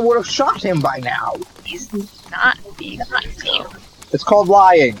 and I would have shot him by now. He's not being nice. It's called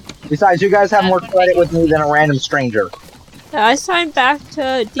lying. Besides, you guys have more credit with me than a random stranger. I signed back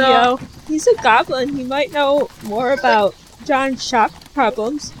to Dio. He's a goblin. He might know more about John's shop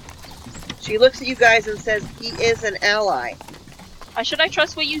problems. She looks at you guys and says he is an ally. Why should I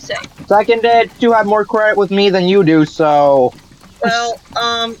trust what you say? Seconded, you have more credit with me than you do, so... Well,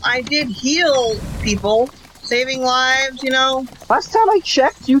 I did heal people, saving lives, you know. Last time I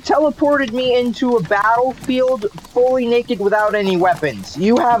checked, you teleported me into a battlefield fully naked without any weapons.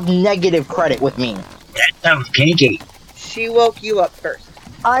 You have negative credit with me. That sounds kinky. She woke you up first.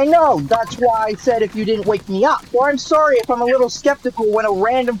 I know, that's why I said if you didn't wake me up. Or I'm sorry if I'm a little skeptical when a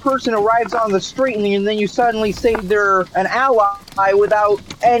random person arrives on the street and then you suddenly say they're an ally without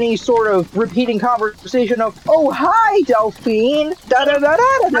any sort of repeating conversation of, oh, hi, Delphine,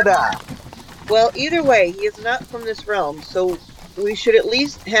 da-da-da-da-da-da-da. Well, either way, he is not from this realm, so we should at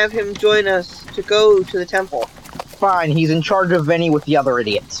least have him join us to go to the temple. Fine, he's in charge of Vinny with the other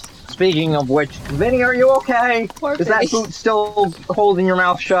idiots. Speaking of which, Vinny, are you okay? Is that boot still holding your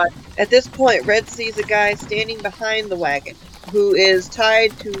mouth shut? At this point, Red sees a guy standing behind the wagon, who is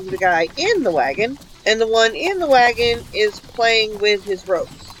tied to the guy in the wagon, and the one in the wagon is playing with his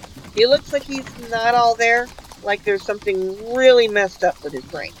ropes. He looks like he's not all there, like there's something really messed up with his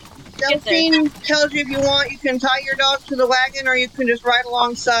brain. Delphine tells you if you want, you can tie your dog to the wagon, or you can just ride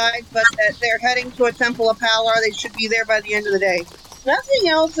alongside, but that they're heading to a temple of Palar. They should be there by the end of the day. Nothing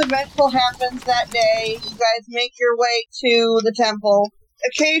else eventful happens that day. You guys make your way to the temple.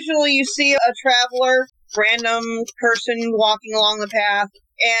 Occasionally you see a traveler, random person walking along the path,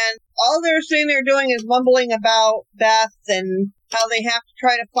 and all they're sitting there doing is mumbling about Beth and how they have to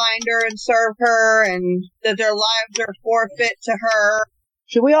try to find her and serve her, and that their lives are forfeit to her.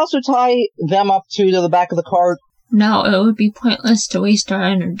 Should we also tie them up to the back of the cart? No, it would be pointless to waste our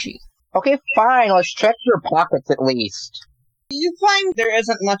energy. Okay, fine, let's check your pockets at least. You find there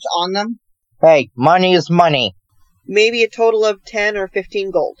isn't much on them. Hey, money is money. Maybe a total of 10 or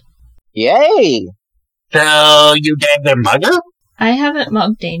 15 gold. Yay! So, you did their mugger? I haven't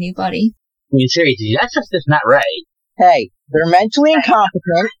mugged anybody. I mean, seriously, that's just not right. Hey, they're mentally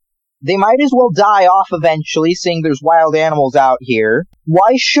incompetent. They might as well die off eventually, seeing there's wild animals out here.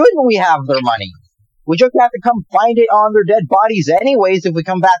 Why shouldn't we have their money? We just have to come find it on their dead bodies anyways if we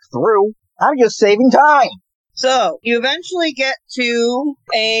come back through. I'm just saving time. So, you eventually get to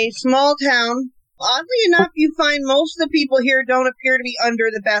a small town. Oddly enough, you find most of the people here don't appear to be under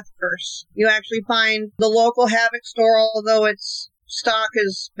the Beth curse. You actually find the local Havoc store, although its stock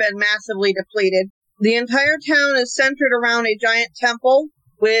has been massively depleted. The entire town is centered around a giant temple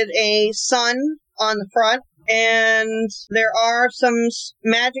with a sun on the front, and there are some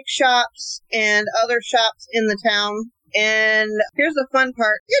magic shops and other shops in the town. And here's the fun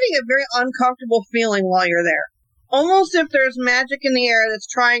part. You're getting a very uncomfortable feeling while you're there. Almost if there's magic in the air that's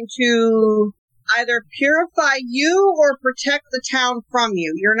trying to either purify you or protect the town from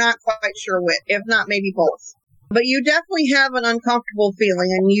you. You're not quite sure which, if not maybe both. But you definitely have an uncomfortable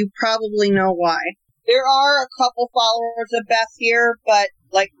feeling, and you probably know why. There are a couple followers of Beth here, but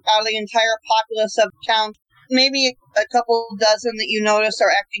like out of the entire populace of town, maybe a couple dozen that you notice are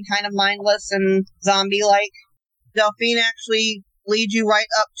acting kind of mindless and zombie-like. Delphine actually leads you right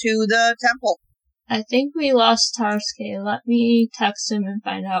up to the temple. I think we lost Tarsuke. Let me text him and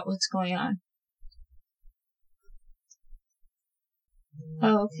find out what's going on.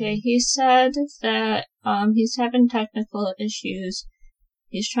 Okay, he said that he's having technical issues.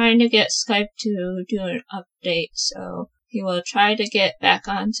 He's trying to get Skype to do an update, so he will try to get back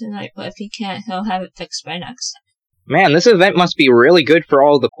on tonight, but if he can't, he'll have it fixed by next time. Man, this event must be really good for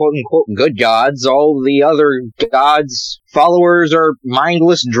all the quote-unquote good gods. All the other gods' followers are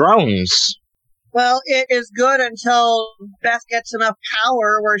mindless drones. Well, it is good until Beth gets enough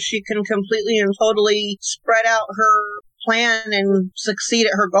power where she can completely and totally spread out her plan and succeed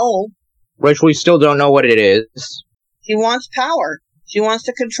at her goal. Which we still don't know what it is. She wants power. She wants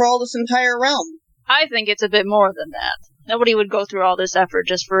to control this entire realm. I think it's a bit more than that. Nobody would go through all this effort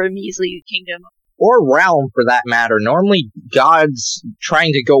just for a measly kingdom. Or realm, for that matter. Normally, gods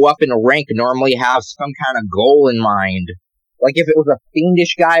trying to go up in a rank normally have some kind of goal in mind. Like, if it was a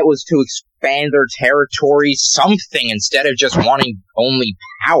fiendish guy, it was to expand their territory, something, instead of just wanting only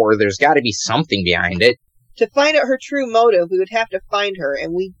power. There's gotta be something behind it. To find out her true motive, we would have to find her,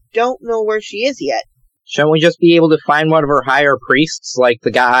 and we don't know where she is yet. Shouldn't we just be able to find one of her higher priests, like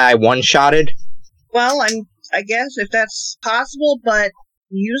the guy I one-shotted? Well, I guess if that's possible, but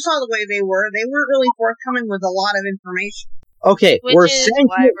you saw the way they weren't really forthcoming with a lot of information. Okay, Which we're is sentient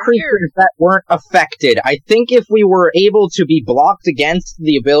why we're here. creatures that weren't affected. I think if we were able to be blocked against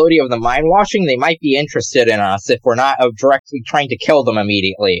the ability of the mind washing, they might be interested in us if we're not directly trying to kill them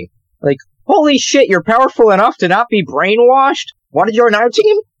immediately. Like, holy shit, you're powerful enough to not be brainwashed? Want to join our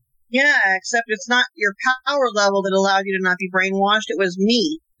team? Yeah, except it's not your power level that allowed you to not be brainwashed, it was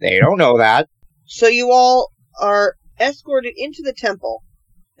me. They don't know that. So you all are escorted into the temple,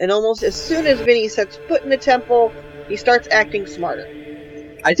 and almost as soon as Vinny sets foot in the temple, he starts acting smarter.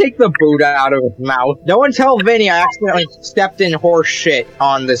 I take the boot out of his mouth. No one tell Vinny I accidentally stepped in horse shit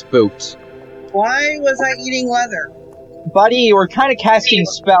on this boot. Why was I eating leather? Buddy, you were kind of casting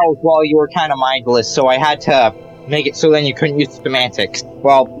spells while you were kind of mindless, so I had to make it so then you couldn't use semantics.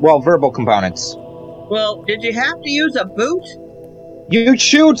 Well, verbal components. Well, did you have to use a boot? You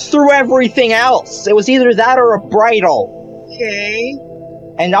chewed through everything else. It was either that or a bridle. Okay.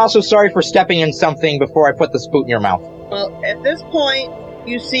 And also sorry for stepping in something before I put this boot in your mouth. Well, at this point,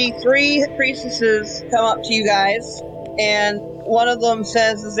 you see 3 priestesses come up to you guys, and one of them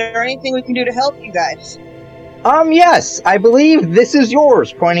says, "Is there anything we can do to help you guys?" Yes, I believe this is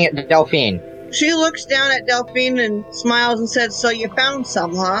yours, pointing at Delphine. She looks down at Delphine and smiles and says, "So you found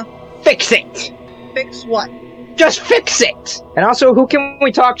some, huh?" Fix it! Fix what? Just fix it! And also, who can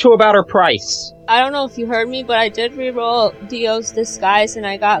we talk to about her price? I don't know if you heard me, but I did reroll Dio's disguise and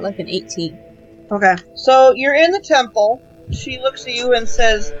I got like an 18. Okay. So you're in the temple. She looks at you and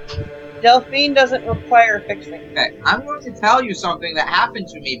says, "Delphine doesn't require fixing." Okay, I'm going to tell you something that happened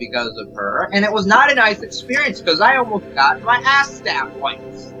to me because of her, and it was not a nice experience because I almost got my ass stabbed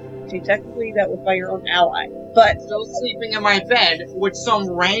once. See, technically that was by your own ally. But Still sleeping in my bed with some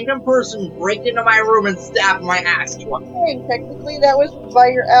random person break into my room and stab my ass twice. hey, technically that was by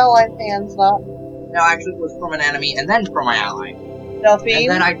your ally hands, not No, actually it was from an enemy and then from my ally. Delphine. And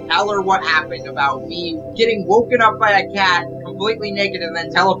then I tell her what happened about me getting woken up by a cat, completely naked, and then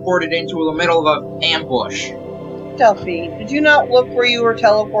teleported into the middle of an ambush. Delphine, did you not look where you were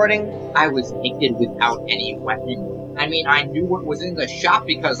teleporting? I was naked without any weapon. I mean, I knew what was in the shop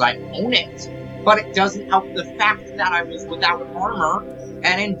because I own it. But it doesn't help the fact that I was without armor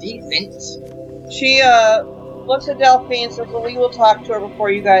and indecent. She looks at Delphine and says, "Well, we will talk to her before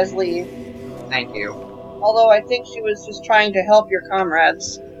you guys leave." Thank you. Although I think she was just trying to help your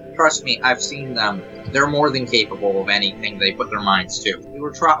comrades. Trust me, I've seen them. They're more than capable of anything they put their minds to. We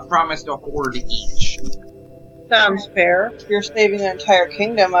were promised a horde each. Sounds fair. If you're saving an entire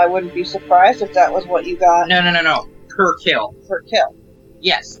kingdom, I wouldn't be surprised if that was what you got No. Per kill. per kill.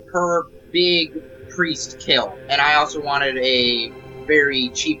 Yes, per big priest kill. And I also wanted a very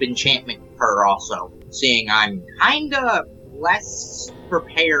cheap enchantment per also. Seeing I'm kinda less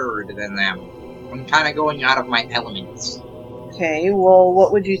prepared than them. I'm kinda going out of my elements. Okay, well,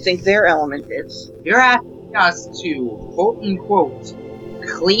 what would you think their element is? You're asking us to, quote-unquote,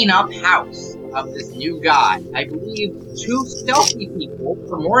 clean up house of this new god. I believe 2 stealthy people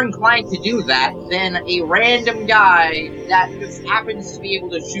are more inclined to do that than a random guy that just happens to be able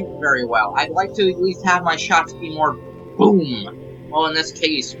to shoot very well. I'd like to at least have my shots be more boom. Well, in this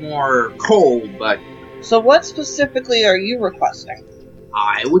case, more cold, but So what specifically are you requesting?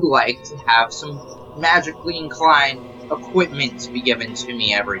 I would like to have some magically inclined equipment to be given to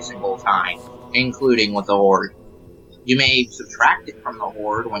me every single time, including with the horde. You may subtract it from the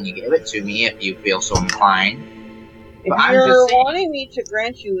horde when you give it to me if you feel so inclined. If But I'm you're just saying- wanting me to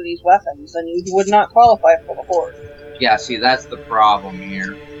grant you these weapons, then you would not qualify for the horde. Yeah, see, that's the problem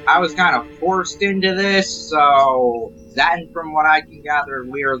here. I was kind of forced into this, so that, and from what I can gather,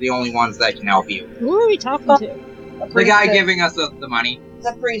 we are the only ones that can help you. Who are we talking to? The guy giving us the money.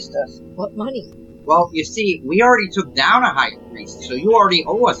 The priestess. What money? Well, you see, we already took down a high priest, so you already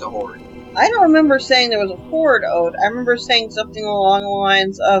owe us a horde. I don't remember saying there was a horde owed. I remember saying something along the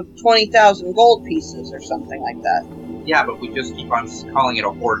lines of 20,000 gold pieces or something like that. Yeah, but we just keep on calling it a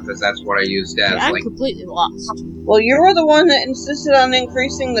horde because that's what I used as, I'm like... completely lost. Well, you were the one that insisted on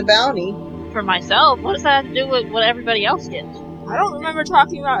increasing the bounty. For myself, what does that have to do with what everybody else gets? I don't remember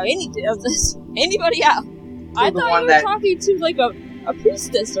talking about any of this. Anybody else? I the thought one you were that- talking to like a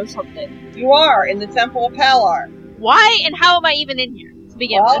priestess or something. You are in the Temple of Palar. Why and how am I even in here to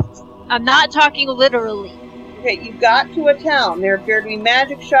begin Well, with? I'm not talking literally. Okay, you got to a town. There appear to be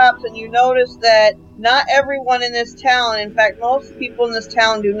magic shops, and you notice that not everyone in this town, in fact, most people in this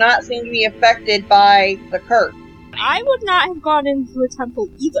town do not seem to be affected by the curse. I would not have gone into a temple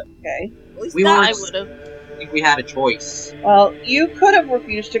either. Okay. At least We that were- I would have. I think we had a choice. Well, you could have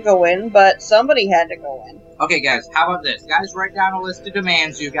refused to go in, but somebody had to go in. Okay, guys, how about this? Guys, write down a list of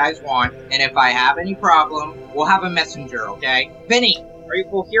demands you guys want, and if I have any problem, we'll have a messenger, okay? Vinny, are you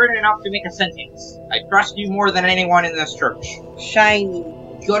coherent enough to make a sentence? I trust you more than anyone in this church. Shiny.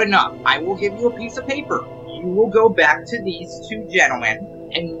 Good enough. I will give you a piece of paper. You will go back to these two gentlemen,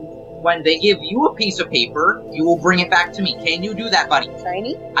 and when they give you a piece of paper, you will bring it back to me. Can you do that, buddy?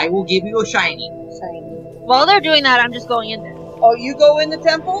 Shiny? I will give you a shiny. Shiny. While they're doing that, I'm just going in there. Oh, you go in the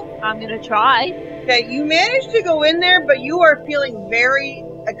temple? I'm gonna try. Okay, you managed to go in there, but you are feeling very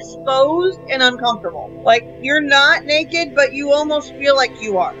exposed and uncomfortable. Like, you're not naked, but you almost feel like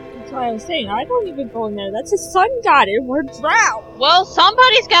you are. That's why I was saying, I don't even go in there. That's a sun god, and we're drowned. Well,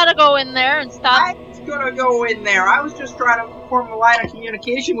 somebody's gotta go in there and stop. I was gonna go in there. I was just trying to form a line of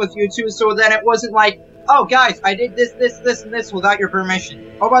communication with you two so that it wasn't like, oh, guys, I did this, and this without your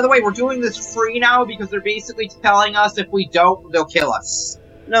permission. Oh, by the way, we're doing this free now because they're basically telling us if we don't, they'll kill us.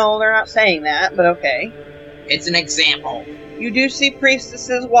 No, they're not saying that, but okay. It's an example. You do see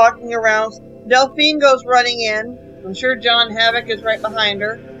priestesses walking around. Delphine goes running in. I'm sure John Havoc is right behind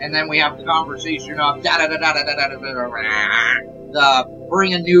her. And then we have the conversation of the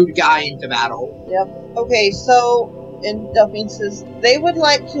bring a nude guy into battle. Yep. Okay, so, and Delphine says, they would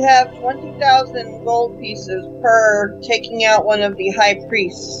like to have 20,000 gold pieces per taking out one of the high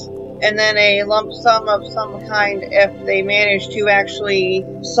priests. And then a lump sum of some kind if they manage to actually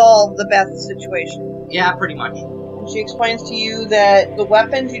solve the Beth situation. Yeah, pretty much. And she explains to you that the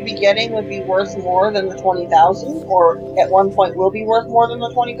weapons you'd be getting would be worth more than the 20,000, or at one point will be worth more than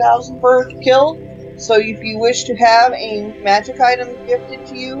the 20,000 per kill. So if you wish to have a magic item gifted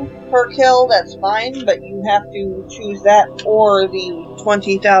to you per kill, that's fine, but you have to choose that or the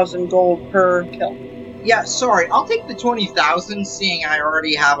 20,000 gold per kill. Yeah, sorry, I'll take the 20,000, seeing I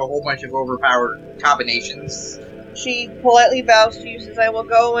already have a whole bunch of overpowered combinations. She politely bows to you, says, I will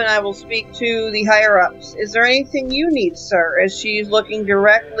go and I will speak to the higher-ups. Is there anything you need, sir? As she's looking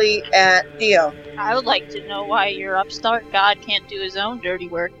directly at Dio. I would like to know why your upstart god can't do his own dirty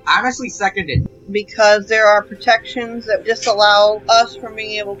work. Honestly, seconded. Because there are protections that disallow us from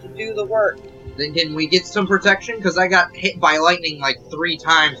being able to do the work. Then can we get some protection? Because I got hit by lightning like 3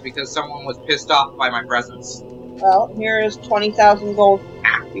 times because someone was pissed off by my presence. Well, here is 20,000 gold.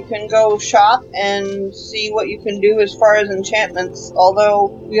 You can go shop and see what you can do as far as enchantments, although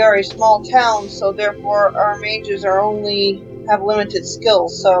we are a small town, so therefore our mages are only have limited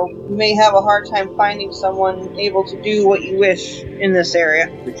skills, so you may have a hard time finding someone able to do what you wish in this area.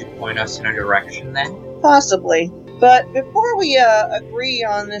 Could you point us in a direction then? Possibly. But before we agree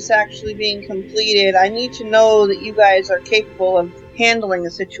on this actually being completed, I need to know that you guys are capable of handling a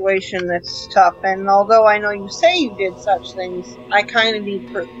situation that's tough. And although I know you say you did such things, I kind of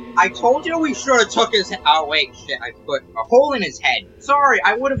need proof. I told you we should have took his head. Oh wait, shit, I put a hole in his head. Sorry,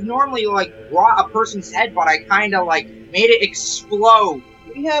 I would have normally, brought a person's head, but I kinda, made it explode.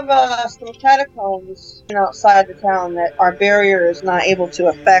 We have some catacombs outside the town that our barrier is not able to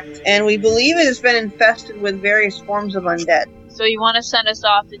affect, and we believe it has been infested with various forms of undead. So you want to send us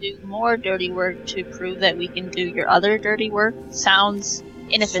off to do more dirty work to prove that we can do your other dirty work? Sounds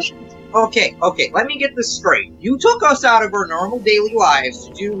inefficient. Okay, let me get this straight. You took us out of our normal daily lives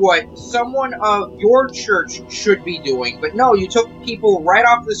to do what someone of your church should be doing, but no, you took people right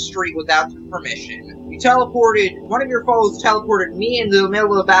off the street without their permission. You teleported, one of your foes teleported me into the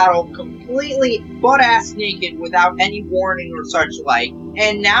middle of the battle completely butt-ass naked without any warning or such like,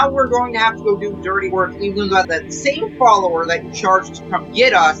 and now we're going to have to go do dirty work even though that same follower that you charged to come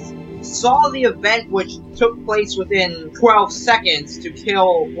get us saw the event which took place within 12 seconds to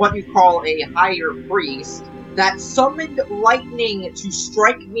kill what you call a higher priest that summoned lightning to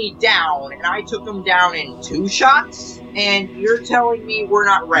strike me down, and I took him down in 2 shots, and you're telling me we're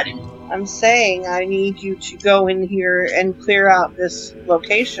not ready. I'm saying I need you to go in here and clear out this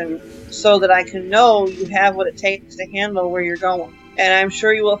location so that I can know you have what it takes to handle where you're going. And I'm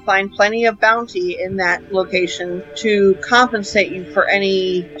sure you will find plenty of bounty in that location to compensate you for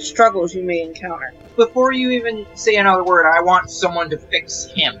any struggles you may encounter. Before you even say another word, I want someone to fix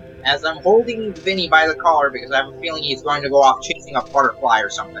him. As I'm holding Vinny by the collar because I have a feeling he's going to go off chasing a butterfly or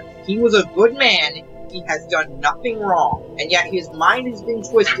something. He was a good man. He has done nothing wrong. And yet his mind has been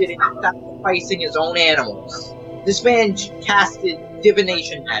twisted into sacrificing his own animals. This man casted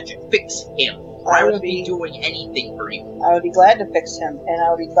divination magic. Fix him. I will be doing anything for you. I would be glad to fix him, and I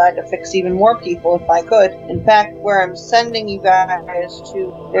would be glad to fix even more people if I could. In fact, where I'm sending you guys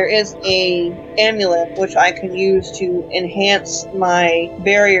to, there is a amulet which I can use to enhance my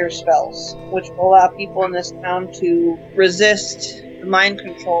barrier spells, which will allow people in this town to resist the mind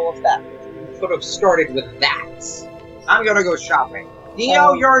control effect. You could have started with that. I'm gonna go shopping.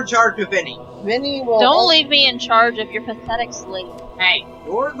 Neo, you're in charge of Vinny. Vinny will... Don't leave me in charge of your pathetic slave. Hey,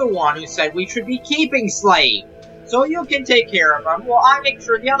 you're the one who said we should be keeping Slave. So you can take care of him while I make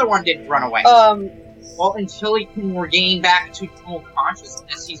sure the other one didn't run away. Well, until he can regain back to full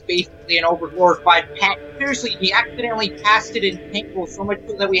consciousness, he's basically an overglorified pet. Seriously, he accidentally passed it in Pinko so much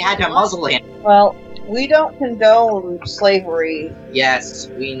so that we had to muzzle him. Well, we don't condone slavery. Yes,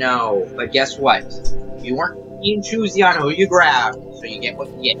 we know. But guess what? You weren't being choosy on who you grabbed, so you get what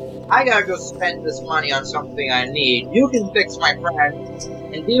you get. I gotta go spend this money on something I need. You can fix my friend.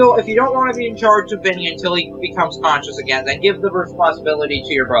 And Dio, if you don't want to be in charge of Vinny until he becomes conscious again, then give the responsibility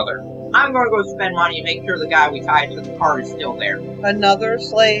to your brother. I'm gonna go spend money and make sure the guy we tied to the car is still there. Another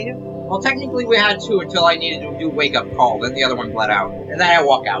slave? Well, technically we had two until I needed to do wake-up call, then the other one bled out. And then I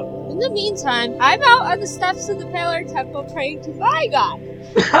walk out. In the meantime, I'm out on the steps of the Paler Temple praying to my god.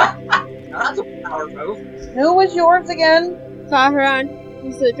 Now that's a power move. Who was yours again? Faharan.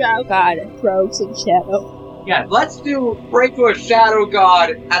 He's the drow god of rogues and shadow. Yeah, let's pray to a shadow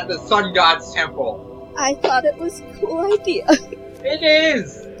god at the sun god's temple. I thought it was a cool idea. It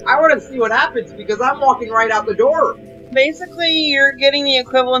is! I want to see what happens because I'm walking right out the door. Basically, you're getting the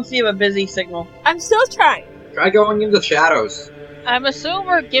equivalency of a busy signal. I'm still trying. Try going in the shadows. I'm assuming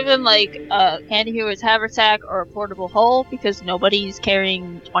we're given, like, a Handyhewer's haversack or a portable hoe because nobody's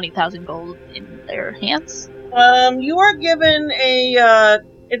carrying 20,000 gold in their hands. You are given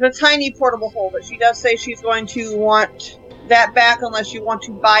it's a tiny portable hole, but she does say she's going to want that back unless you want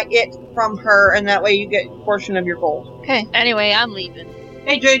to buy it from her, and that way you get a portion of your gold. Okay, anyway, I'm leaving.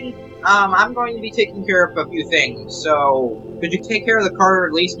 Hey, Jaden. I'm going to be taking care of a few things, so could you take care of the car or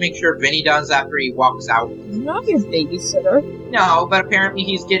at least make sure Vinny does after he walks out? I'm not your babysitter. No, but apparently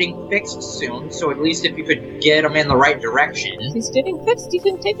he's getting fixed soon, so at least if you could get him in the right direction. He's getting fixed, he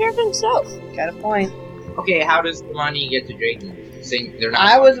can take care of himself. Got a point. Okay, how does the money get to Jaden? Saying they're not.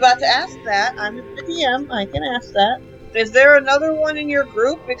 I was about to ask that. I'm the DM. I can ask that. Is there another one in your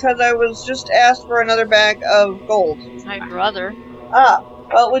group? Because I was just asked for another bag of gold. My brother. Ah.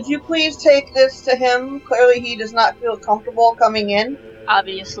 Well, would you please take this to him? Clearly he does not feel comfortable coming in.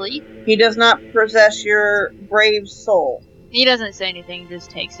 Obviously. He does not possess your brave soul. He doesn't say anything,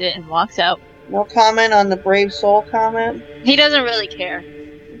 just takes it and walks out. No comment on the brave soul comment? He doesn't really care.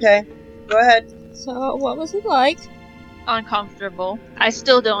 Okay, go ahead. So, what was it like? Uncomfortable. I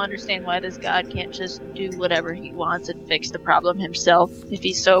still don't understand why this god can't just do whatever he wants and fix the problem himself if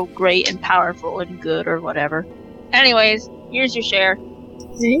he's so great and powerful and good or whatever. Anyways, here's your share.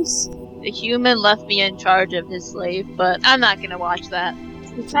 Thanks. The human left me in charge of his slave, but I'm not gonna watch that.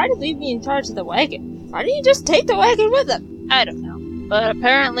 You tried to leave me in charge of the wagon. Why didn't you just take the wagon with him? I don't know. But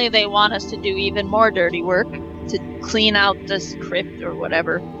apparently they want us to do even more dirty work. To clean out this crypt or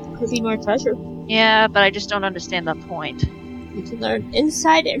whatever. Could be more treasure. Yeah, but I just don't understand the point. You can learn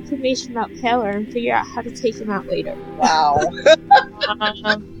inside information about Paler and figure out how to take him out later. Wow.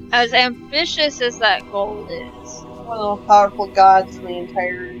 As ambitious as that goal is. One of the most powerful gods in the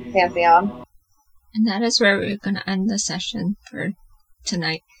entire pantheon. And that is where we're going to end the session for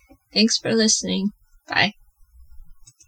tonight. Thanks for listening. Bye.